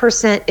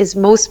 80% is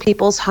most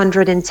people's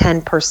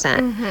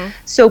 110%.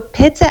 So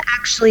Pitta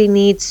actually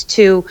needs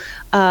to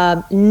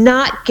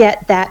not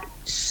get that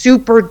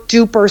super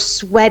duper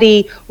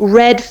sweaty,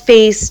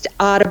 red-faced,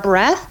 out of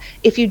breath.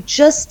 If you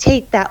just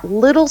take that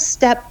little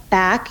step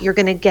back, you're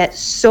going to get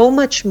so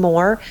much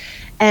more.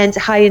 And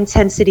high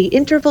intensity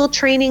interval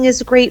training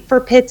is great for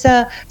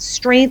Pitta,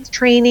 strength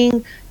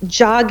training,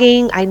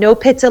 jogging. I know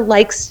Pitta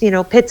likes,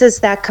 Pitta's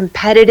that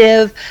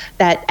competitive,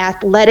 that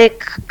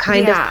athletic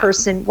kind of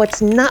person.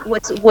 What's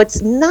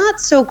not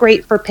so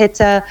great for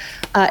Pitta,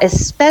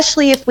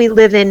 especially if we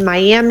live in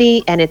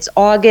Miami and it's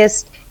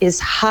August, is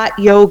hot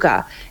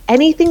yoga.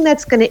 Anything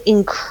that's going to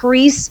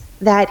increase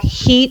that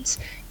heat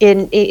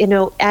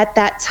at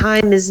that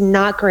time is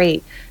not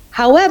great.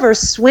 However,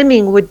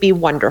 swimming would be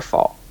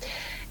wonderful.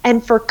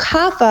 And for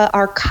Kapha,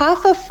 our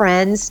Kapha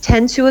friends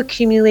tend to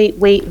accumulate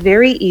weight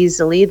very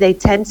easily. They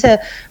tend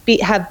to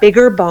have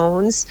bigger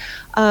bones.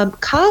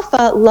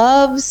 Kapha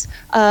loves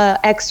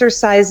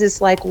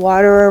exercises like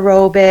water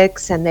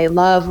aerobics, and they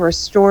love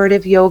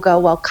restorative yoga.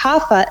 Well,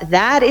 Kapha,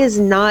 that is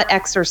not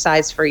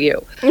exercise for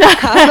you.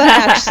 Kapha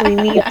actually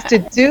needs to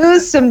do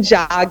some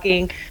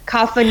jogging.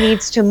 Kapha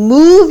needs to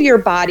move your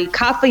body.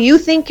 Kapha, you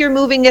think you're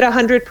moving at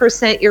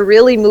 100%, you're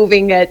really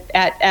moving at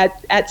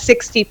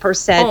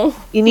 60%. Oh.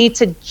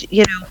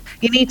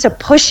 You need to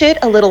push it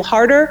a little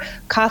harder.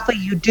 Kapha,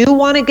 you do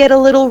want to get a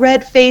little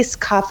red face.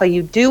 Kapha,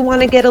 you do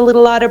want to get a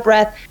little out of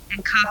breath.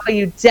 And Kapha,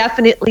 you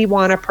definitely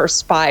want to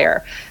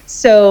perspire.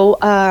 So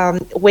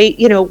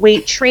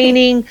weight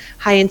training,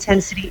 high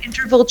intensity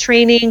interval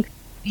training,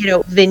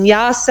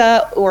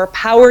 vinyasa or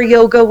power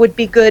yoga would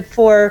be good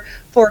for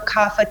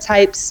kapha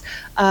types.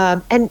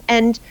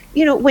 And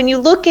when you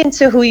look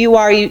into who you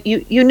are,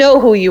 you know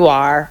who you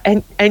are,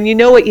 and you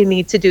know what you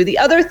need to do. The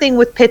other thing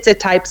with pitta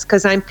types,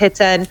 because I'm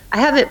pitta and I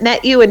haven't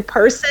met you in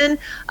person,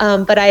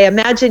 but I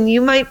imagine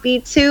you might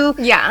be too,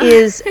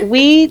 is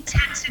we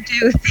tend to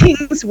do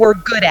things we're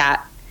good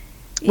at.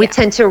 We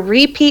tend to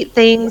repeat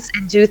things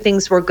and do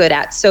things we're good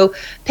at. So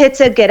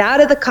pitta, get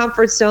out of the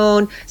comfort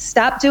zone,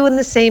 stop doing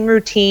the same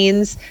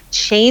routines,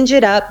 change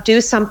it up,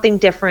 do something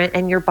different,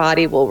 and your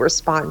body will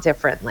respond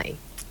differently.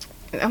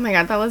 Oh my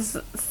God, that was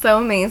so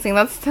amazing.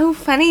 That's so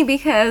funny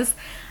because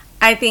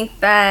I think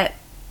that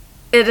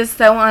it is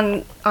so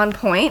on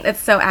point.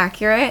 It's so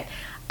accurate.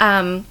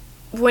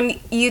 When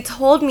you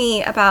told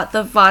me about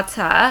the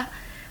vata,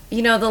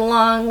 the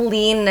long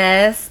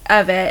leanness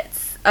of it,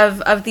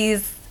 of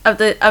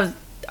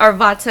our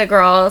vata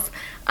girls,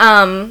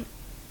 I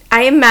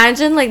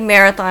imagine like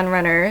marathon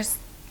runners.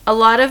 A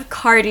lot of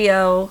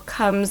cardio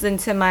comes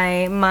into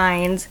my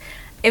mind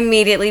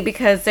immediately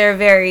because they're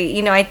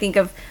very, I think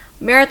of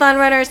marathon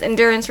runners,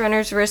 endurance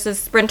runners versus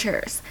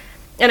sprinters.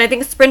 And I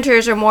think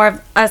sprinters are more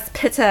of us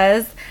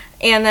pittas,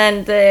 and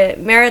then the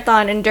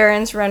marathon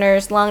endurance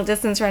runners, long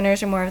distance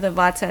runners are more of the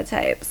vata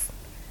types.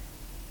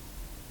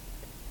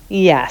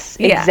 Yes,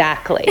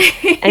 exactly.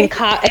 And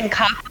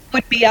Kapha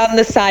would be on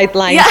the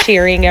sideline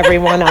cheering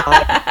everyone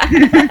on.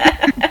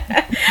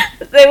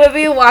 They would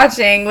be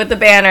watching with the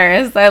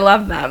banners. I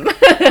love them.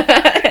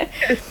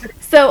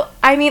 So,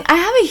 I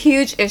have a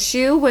huge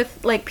issue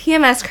with like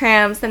PMS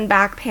cramps and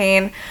back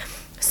pain.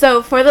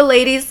 So, for the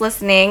ladies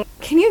listening,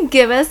 can you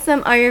give us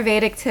some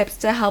Ayurvedic tips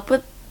to help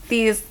with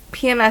these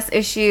PMS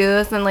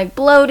issues and like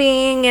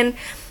bloating and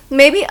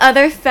maybe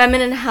other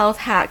feminine health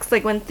hacks,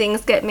 like when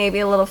things get maybe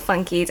a little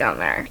funky down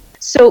there?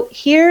 So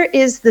here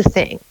is the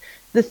thing.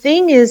 The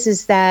thing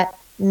is that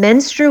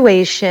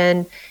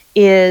menstruation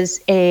is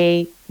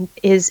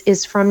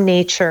from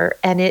nature,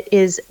 and it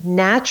is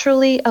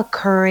naturally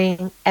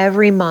occurring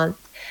every month.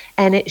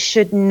 And it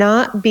should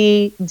not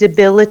be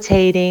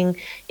debilitating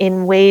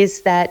in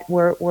ways that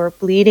we're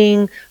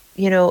bleeding,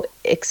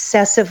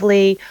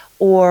 excessively,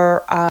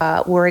 or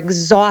we're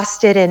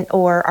exhausted,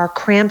 or our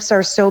cramps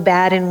are so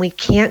bad and we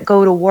can't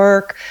go to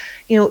work.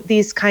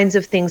 These kinds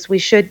of things we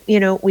should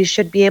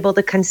be able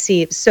to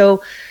conceive.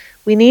 So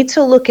we need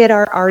to look at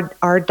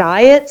our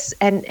diets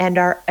and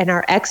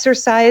our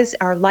exercise,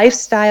 our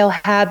lifestyle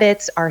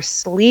habits, our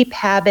sleep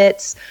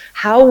habits,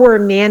 how we're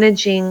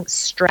managing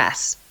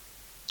stress.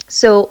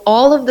 So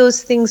all of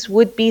those things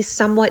would be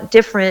somewhat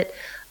different,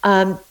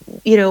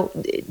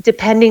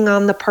 depending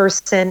on the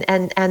person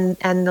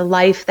and the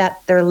life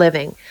that they're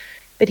living.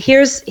 But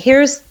here's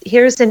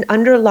an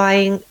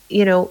underlying,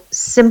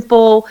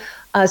 simple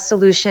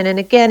solution. And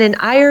again, in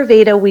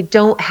Ayurveda, we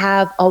don't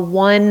have a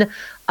one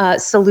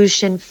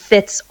solution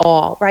fits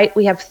all, right?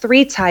 We have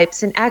 3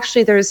 types, and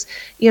actually there's,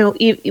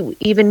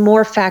 even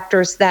more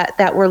factors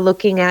that we're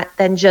looking at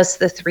than just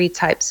the 3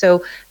 types.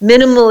 So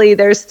minimally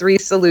there's 3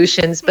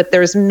 solutions, but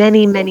there's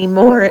many, many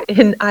more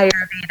in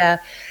Ayurveda.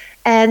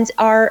 And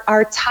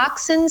our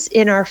toxins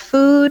in our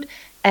food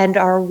and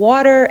our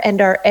water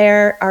and our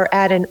air are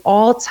at an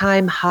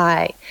all-time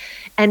high.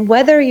 And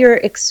whether you're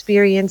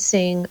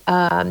experiencing,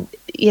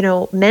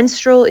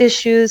 menstrual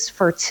issues,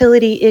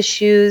 fertility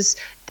issues,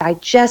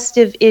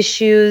 digestive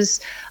issues,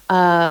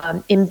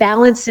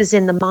 imbalances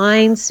in the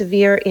mind,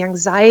 severe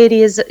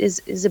anxiety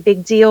is a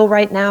big deal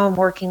right now. I'm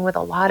working with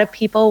a lot of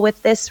people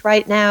with this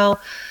right now.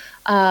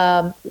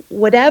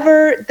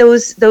 Whatever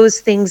those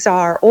things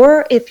are,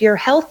 or if you're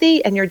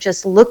healthy and you're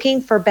just looking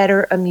for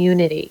better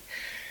immunity,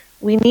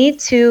 we need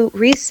to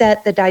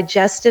reset the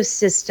digestive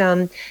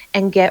system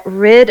and get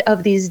rid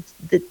of these.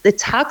 The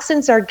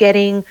toxins are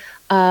getting,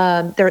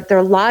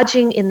 they're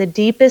lodging in the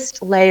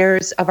deepest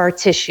layers of our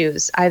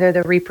tissues, either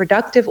the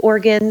reproductive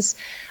organs,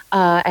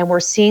 and we're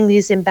seeing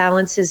these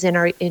imbalances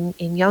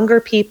in younger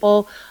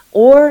people,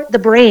 or the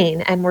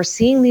brain, and we're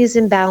seeing these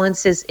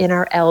imbalances in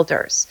our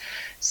elders.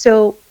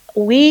 So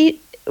we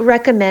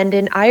recommend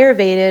in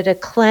Ayurveda to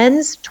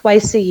cleanse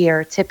twice a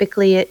year,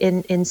 typically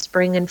in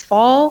spring and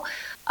fall,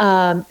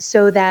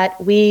 so that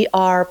we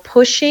are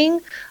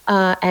pushing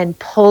and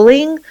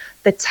pulling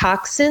the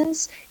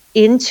toxins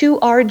into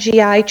our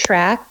GI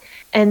tract,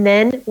 and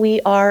then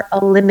we are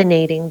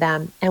eliminating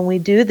them. And we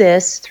do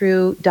this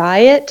through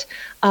diet,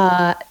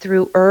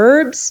 through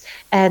herbs,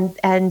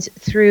 and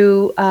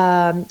through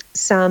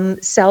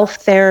some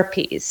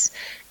self-therapies.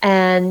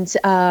 And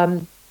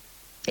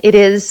it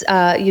is,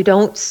 you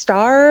don't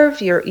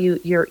starve,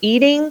 you're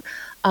eating.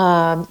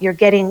 You're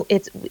getting,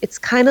 it's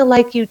kind of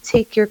like you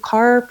take your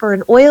car for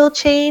an oil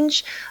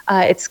change.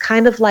 It's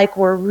kind of like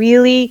we're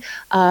really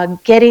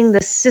getting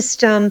the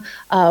system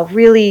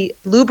really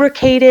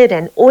lubricated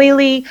and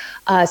oily,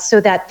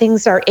 so that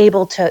things are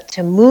able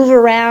to move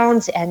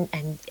around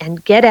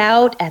and get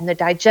out, and the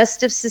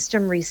digestive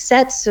system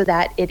resets so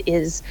that it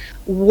is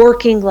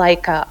working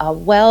like a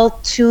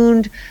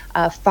well-tuned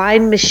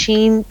fine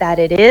machine that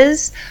it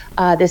is.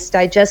 This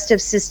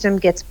digestive system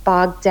gets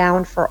bogged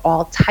down for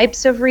all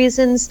types of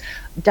reasons. toxins,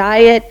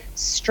 diet,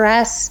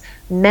 stress,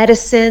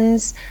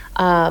 medicines,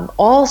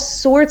 all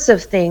sorts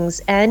of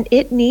things. And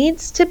it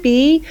needs to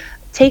be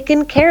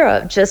taken care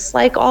of, just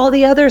like all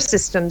the other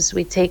systems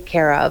we take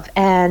care of.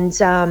 And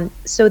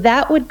so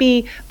that would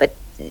be, but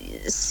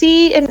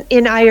see an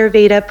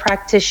Ayurveda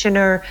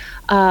practitioner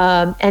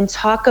and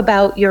talk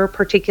about your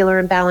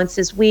particular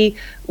imbalances.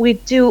 We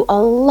do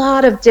a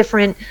lot of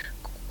different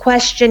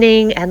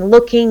questioning and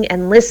looking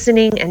and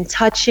listening and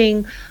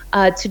touching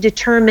to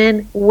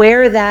determine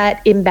where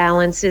that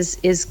imbalance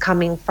is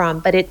coming from.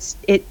 But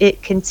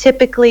it can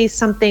typically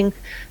something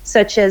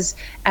such as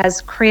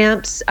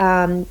cramps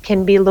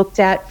can be looked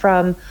at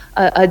from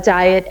a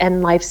diet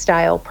and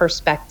lifestyle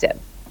perspective.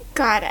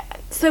 Got it.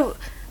 So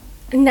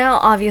now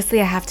obviously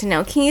I have to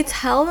know, can you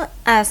tell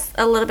us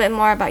a little bit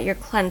more about your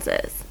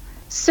cleanses?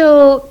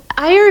 So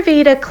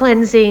Ayurveda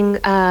cleansing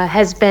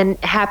has been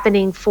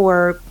happening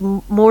for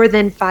more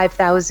than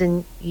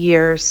 5,000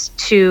 years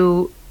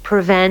to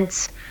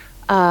prevent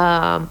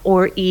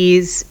or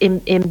ease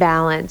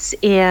imbalance.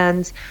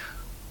 And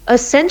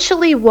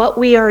essentially what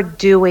we are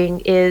doing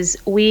is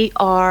we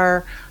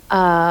are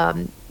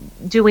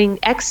doing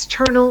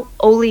external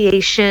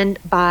oleation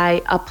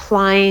by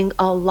applying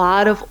a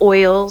lot of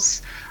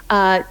oils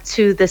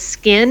to the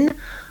skin,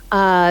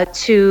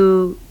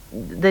 to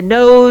the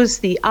nose,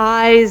 the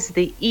eyes,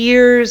 the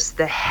ears,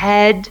 the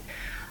head,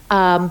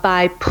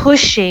 by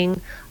pushing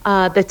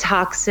the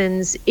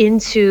toxins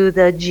into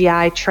the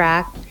GI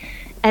tract.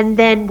 And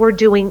then we're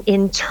doing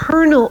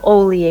internal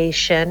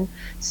oleation.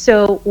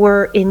 So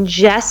we're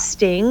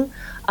ingesting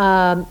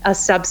a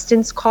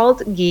substance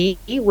called ghee,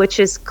 which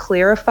is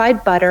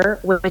clarified butter,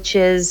 which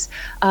is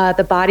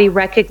the body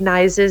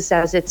recognizes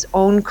as its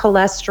own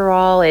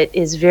cholesterol. It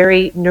is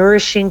very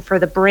nourishing for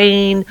the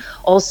brain,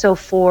 also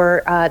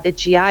for the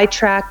GI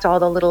tract,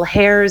 all the little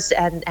hairs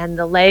and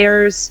the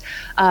layers.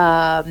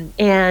 That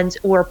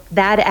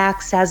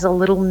acts as a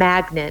little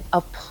magnet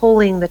of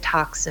pulling the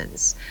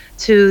toxins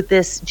to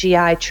this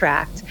GI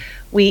tract.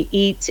 We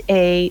eat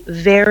a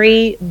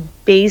very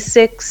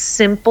basic,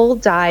 simple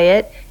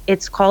diet.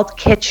 It's called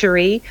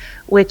khichdi,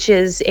 which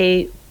is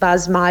a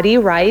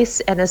basmati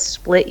rice and a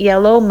split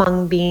yellow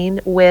mung bean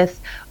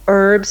with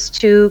herbs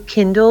to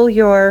kindle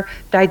your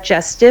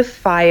digestive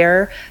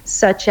fire,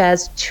 such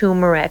as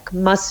turmeric,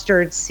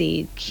 mustard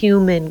seed,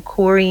 cumin,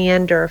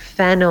 coriander,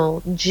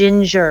 fennel,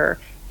 ginger,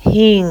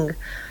 hing.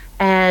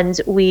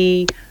 And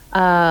we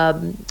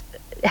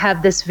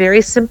have this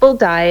very simple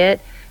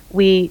diet.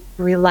 We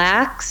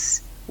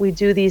relax, we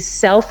do these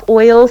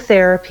self-oil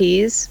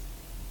therapies,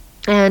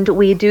 and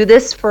we do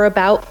this for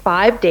about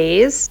 5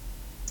 days,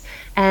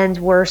 and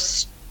we're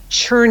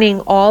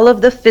churning all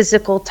of the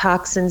physical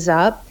toxins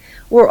up.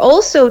 We're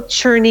also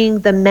churning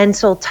the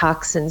mental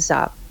toxins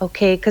up,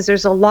 okay? Because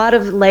there's a lot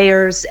of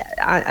layers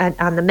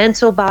on the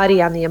mental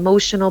body, on the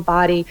emotional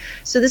body.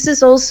 So this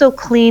is also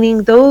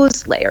cleaning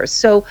those layers.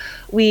 So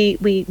we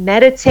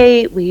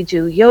meditate, we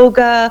do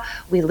yoga,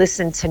 we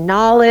listen to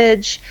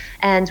knowledge,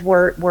 and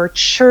we're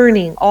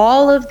churning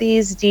all of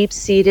these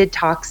deep-seated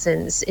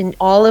toxins in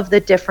all of the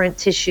different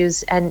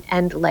tissues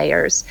and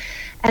layers.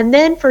 And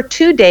then for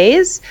 2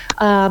 days,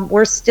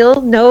 we're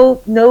still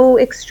no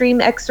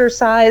extreme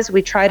exercise.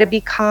 We try to be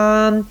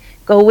calm,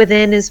 go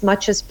within as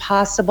much as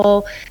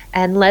possible,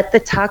 and let the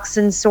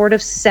toxins sort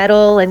of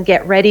settle and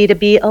get ready to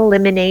be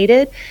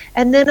eliminated.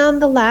 And then on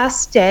the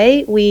last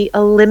day, we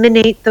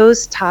eliminate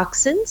those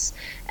toxins,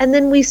 and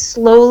then we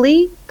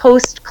slowly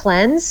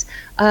post-cleanse,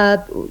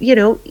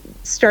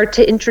 start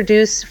to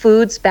introduce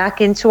foods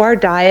back into our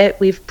diet.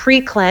 We've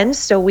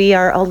pre-cleansed, so we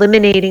are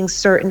eliminating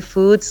certain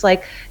foods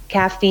like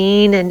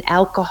caffeine and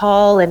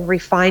alcohol and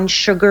refined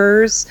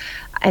sugars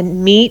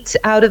and meat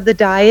out of the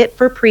diet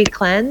for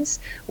pre-cleanse.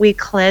 We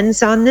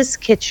cleanse on this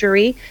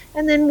khichdi,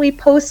 and then we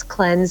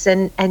post-cleanse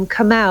and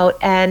come out.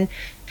 And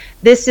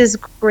this is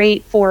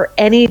great for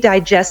any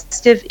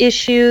digestive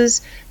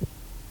issues,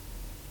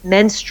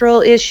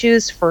 menstrual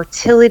issues,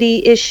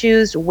 fertility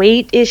issues,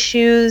 weight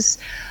issues,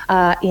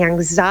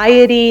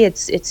 anxiety.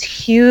 It's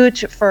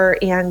huge for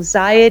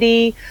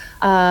anxiety.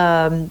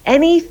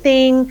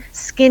 Anything,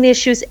 skin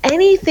issues,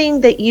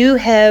 anything that you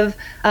have,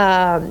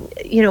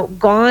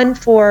 gone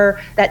for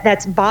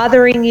that's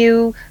bothering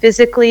you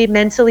physically,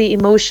 mentally,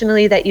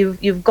 emotionally, that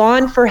you've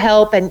gone for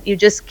help and you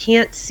just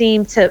can't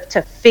seem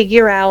to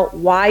figure out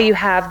why you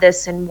have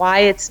this and why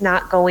it's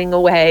not going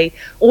away,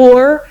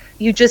 or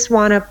you just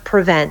want to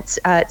prevent.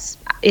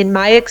 In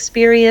my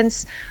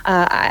experience,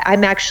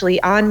 I'm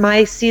actually on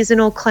my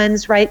seasonal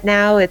cleanse right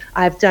now.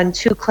 I've done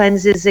 2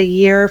 cleanses a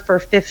year for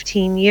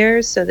 15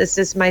 years, so this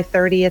is my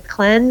 30th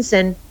cleanse,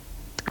 and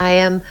I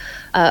am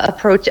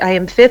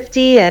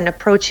 50 and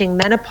approaching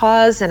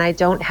menopause, and I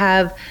don't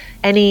have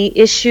any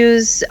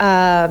issues,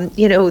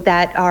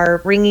 that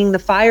are ringing the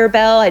fire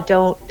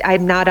bell.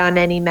 I'm not on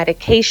any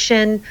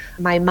medication.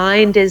 My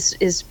mind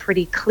is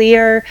pretty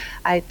clear.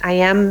 I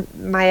am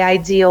my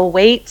ideal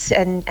weight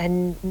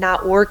and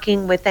not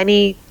working with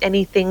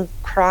anything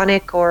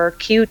chronic or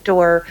acute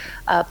or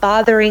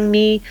bothering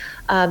me.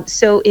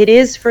 So it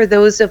is for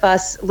those of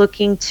us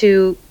looking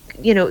to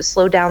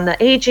slow down the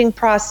aging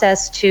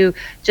process, to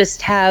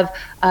just have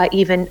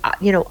even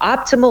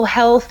optimal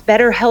health,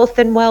 better health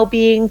and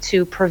well-being,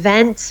 to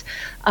prevent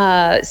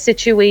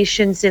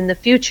situations in the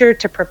future,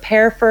 to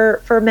prepare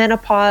for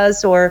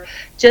menopause, or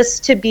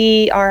just to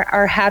be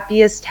our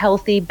happiest,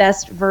 healthy,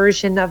 best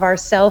version of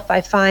ourselves.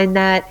 I find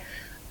that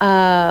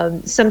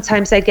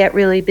sometimes I get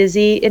really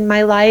busy in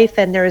my life,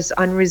 and there's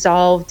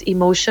unresolved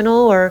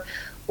emotional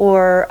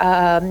or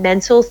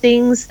mental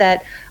things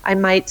that I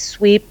might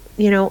sweep,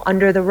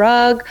 under the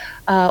rug,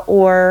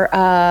 or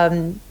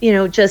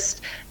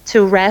just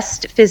to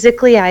rest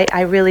physically.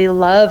 I really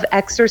love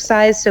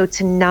exercise. So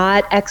to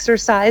not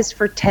exercise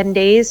for 10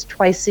 days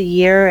twice a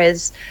year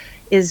is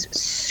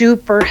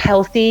super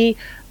healthy.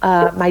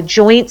 My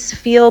joints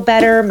feel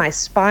better. My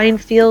spine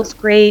feels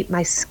great.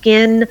 My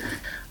skin.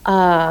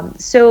 Any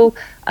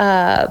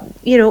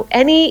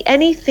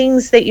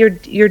things that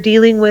you're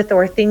dealing with,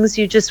 or things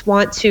you just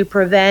want to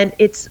prevent,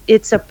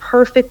 it's a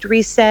perfect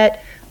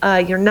reset.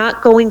 You're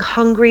not going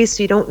hungry,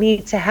 so you don't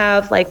need to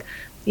have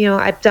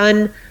I've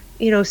done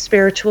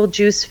spiritual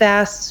juice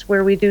fasts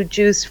where we do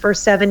juice for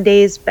 7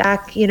 days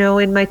back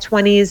in my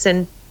 20s,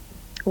 and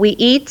we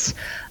eat.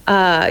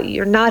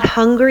 You're not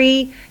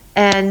hungry.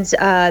 And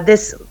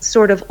this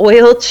sort of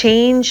oil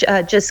change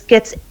just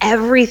gets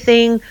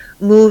everything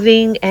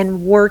moving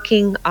and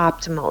working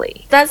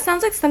optimally. That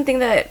sounds like something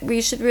that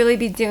we should really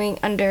be doing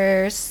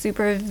under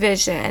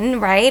supervision,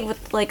 right?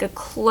 With a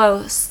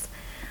close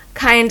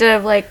kind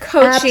of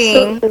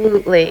coaching.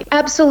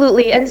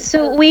 Absolutely. And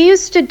so we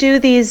used to do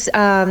these,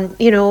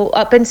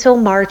 up until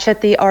March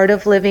at the Art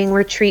of Living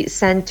Retreat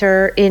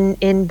Center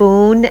in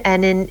Boone,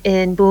 and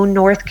in Boone,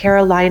 North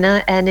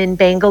Carolina, and in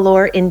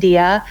Bangalore,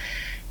 India.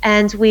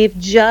 And we've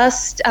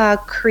just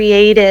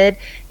created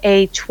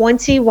a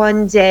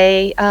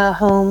 21-day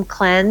home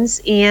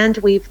cleanse, and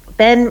we've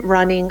been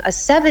running a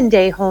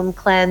 7-day home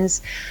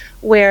cleanse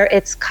where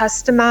it's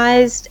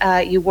customized.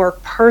 You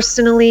work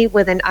personally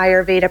with an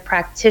Ayurveda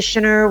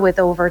practitioner with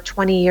over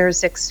 20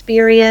 years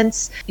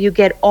experience. You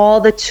get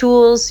all the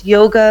tools,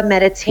 yoga,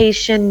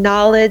 meditation,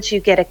 knowledge. You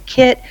get a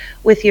kit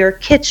with your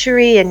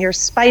kitchery and your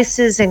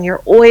spices and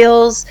your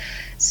oils.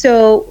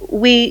 So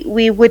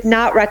we would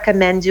not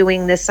recommend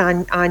doing this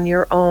on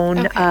your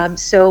own. Okay.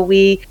 So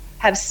we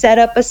have set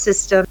up a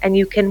system, and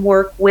you can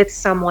work with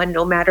someone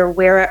no matter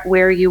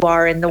where you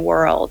are in the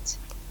world.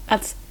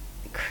 That's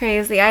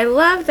crazy. I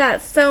love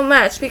that so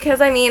much, because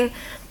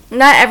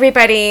not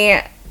everybody,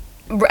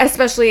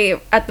 especially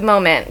at the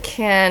moment,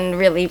 can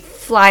really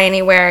fly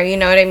anywhere,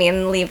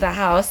 leave the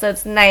house. So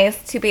it's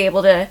nice to be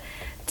able to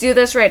do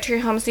this right to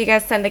your home. So you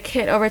guys send the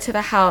kit over to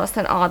the house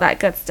and all that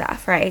good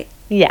stuff, right?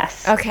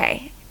 Yes.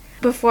 Okay.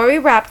 Before we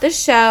wrap the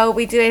show,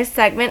 we do a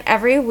segment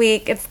every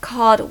week. It's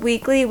called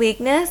Weekly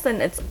Weakness,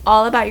 and it's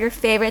all about your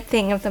favorite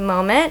thing of the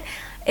moment.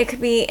 It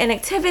could be an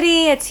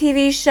activity, a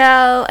TV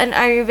show, an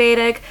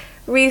Ayurvedic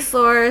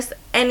resource,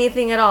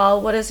 anything at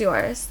all. What is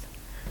yours?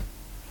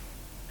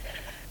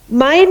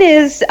 Mine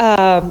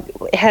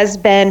has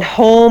been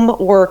home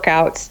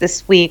workouts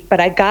this week, but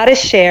I gotta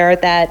share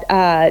that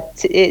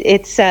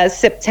it's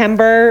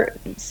September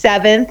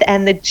 7th,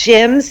 and the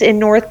gyms in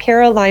North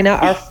Carolina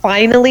are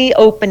finally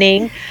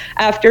opening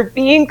after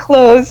being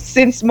closed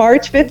since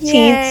March 15th.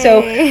 Yay.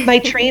 So my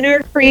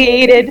trainer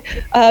created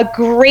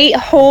great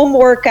home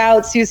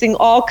workouts using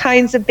all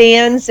kinds of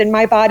bands and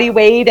my body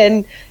weight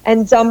and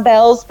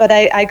dumbbells. But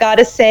I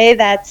gotta say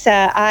that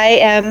I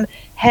am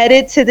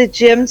headed to the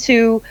gym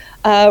to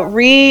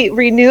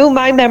renew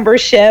my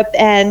membership,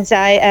 and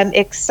I am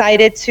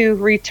excited to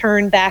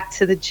return back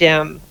to the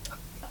gym.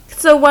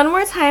 So one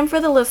more time for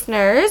the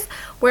listeners,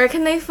 where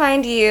can they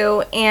find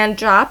you, and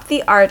drop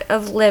the Art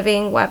of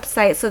Living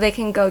website so they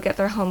can go get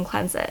their home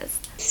cleanses?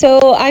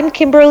 So I'm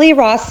Kimberly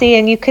Rossi,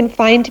 and you can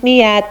find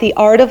me at the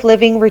Art of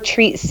Living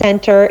Retreat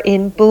Center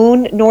in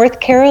Boone,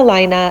 North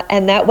Carolina,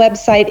 and that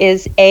website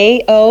is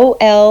aolrc.org.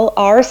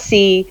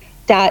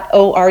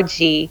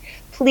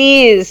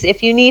 Please,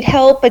 if you need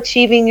help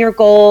achieving your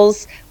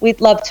goals, we'd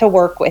love to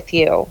work with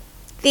you.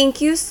 Thank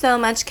you so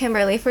much,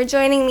 Kimberly, for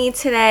joining me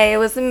today. It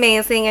was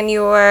amazing, and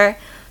you were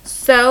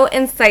so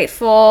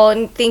insightful,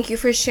 and thank you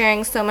for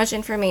sharing so much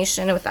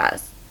information with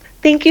us.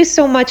 Thank you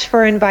so much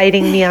for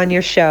inviting me on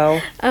your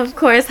show. Of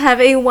course. Have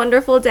a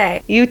wonderful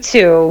day. You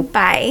too.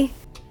 Bye.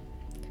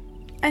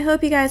 I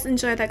hope you guys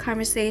enjoyed that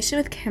conversation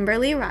with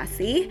Kimberly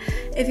Rossi.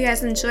 If you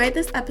guys enjoyed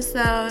this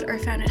episode or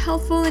found it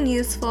helpful and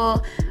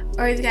useful,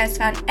 or if you guys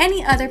found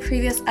any other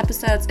previous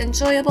episodes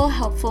enjoyable,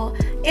 helpful,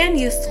 and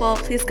useful,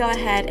 please go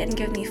ahead and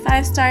give me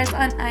 5 stars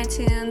on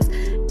iTunes.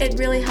 It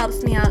really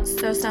helps me out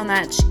so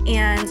much.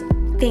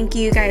 And thank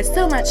you guys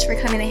so much for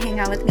coming to hang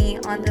out with me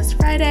on this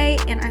Friday.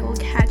 And I will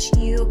catch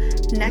you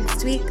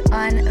next week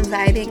on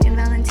Vibing in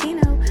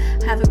Valentino.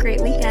 Have a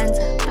great weekend.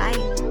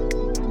 Bye.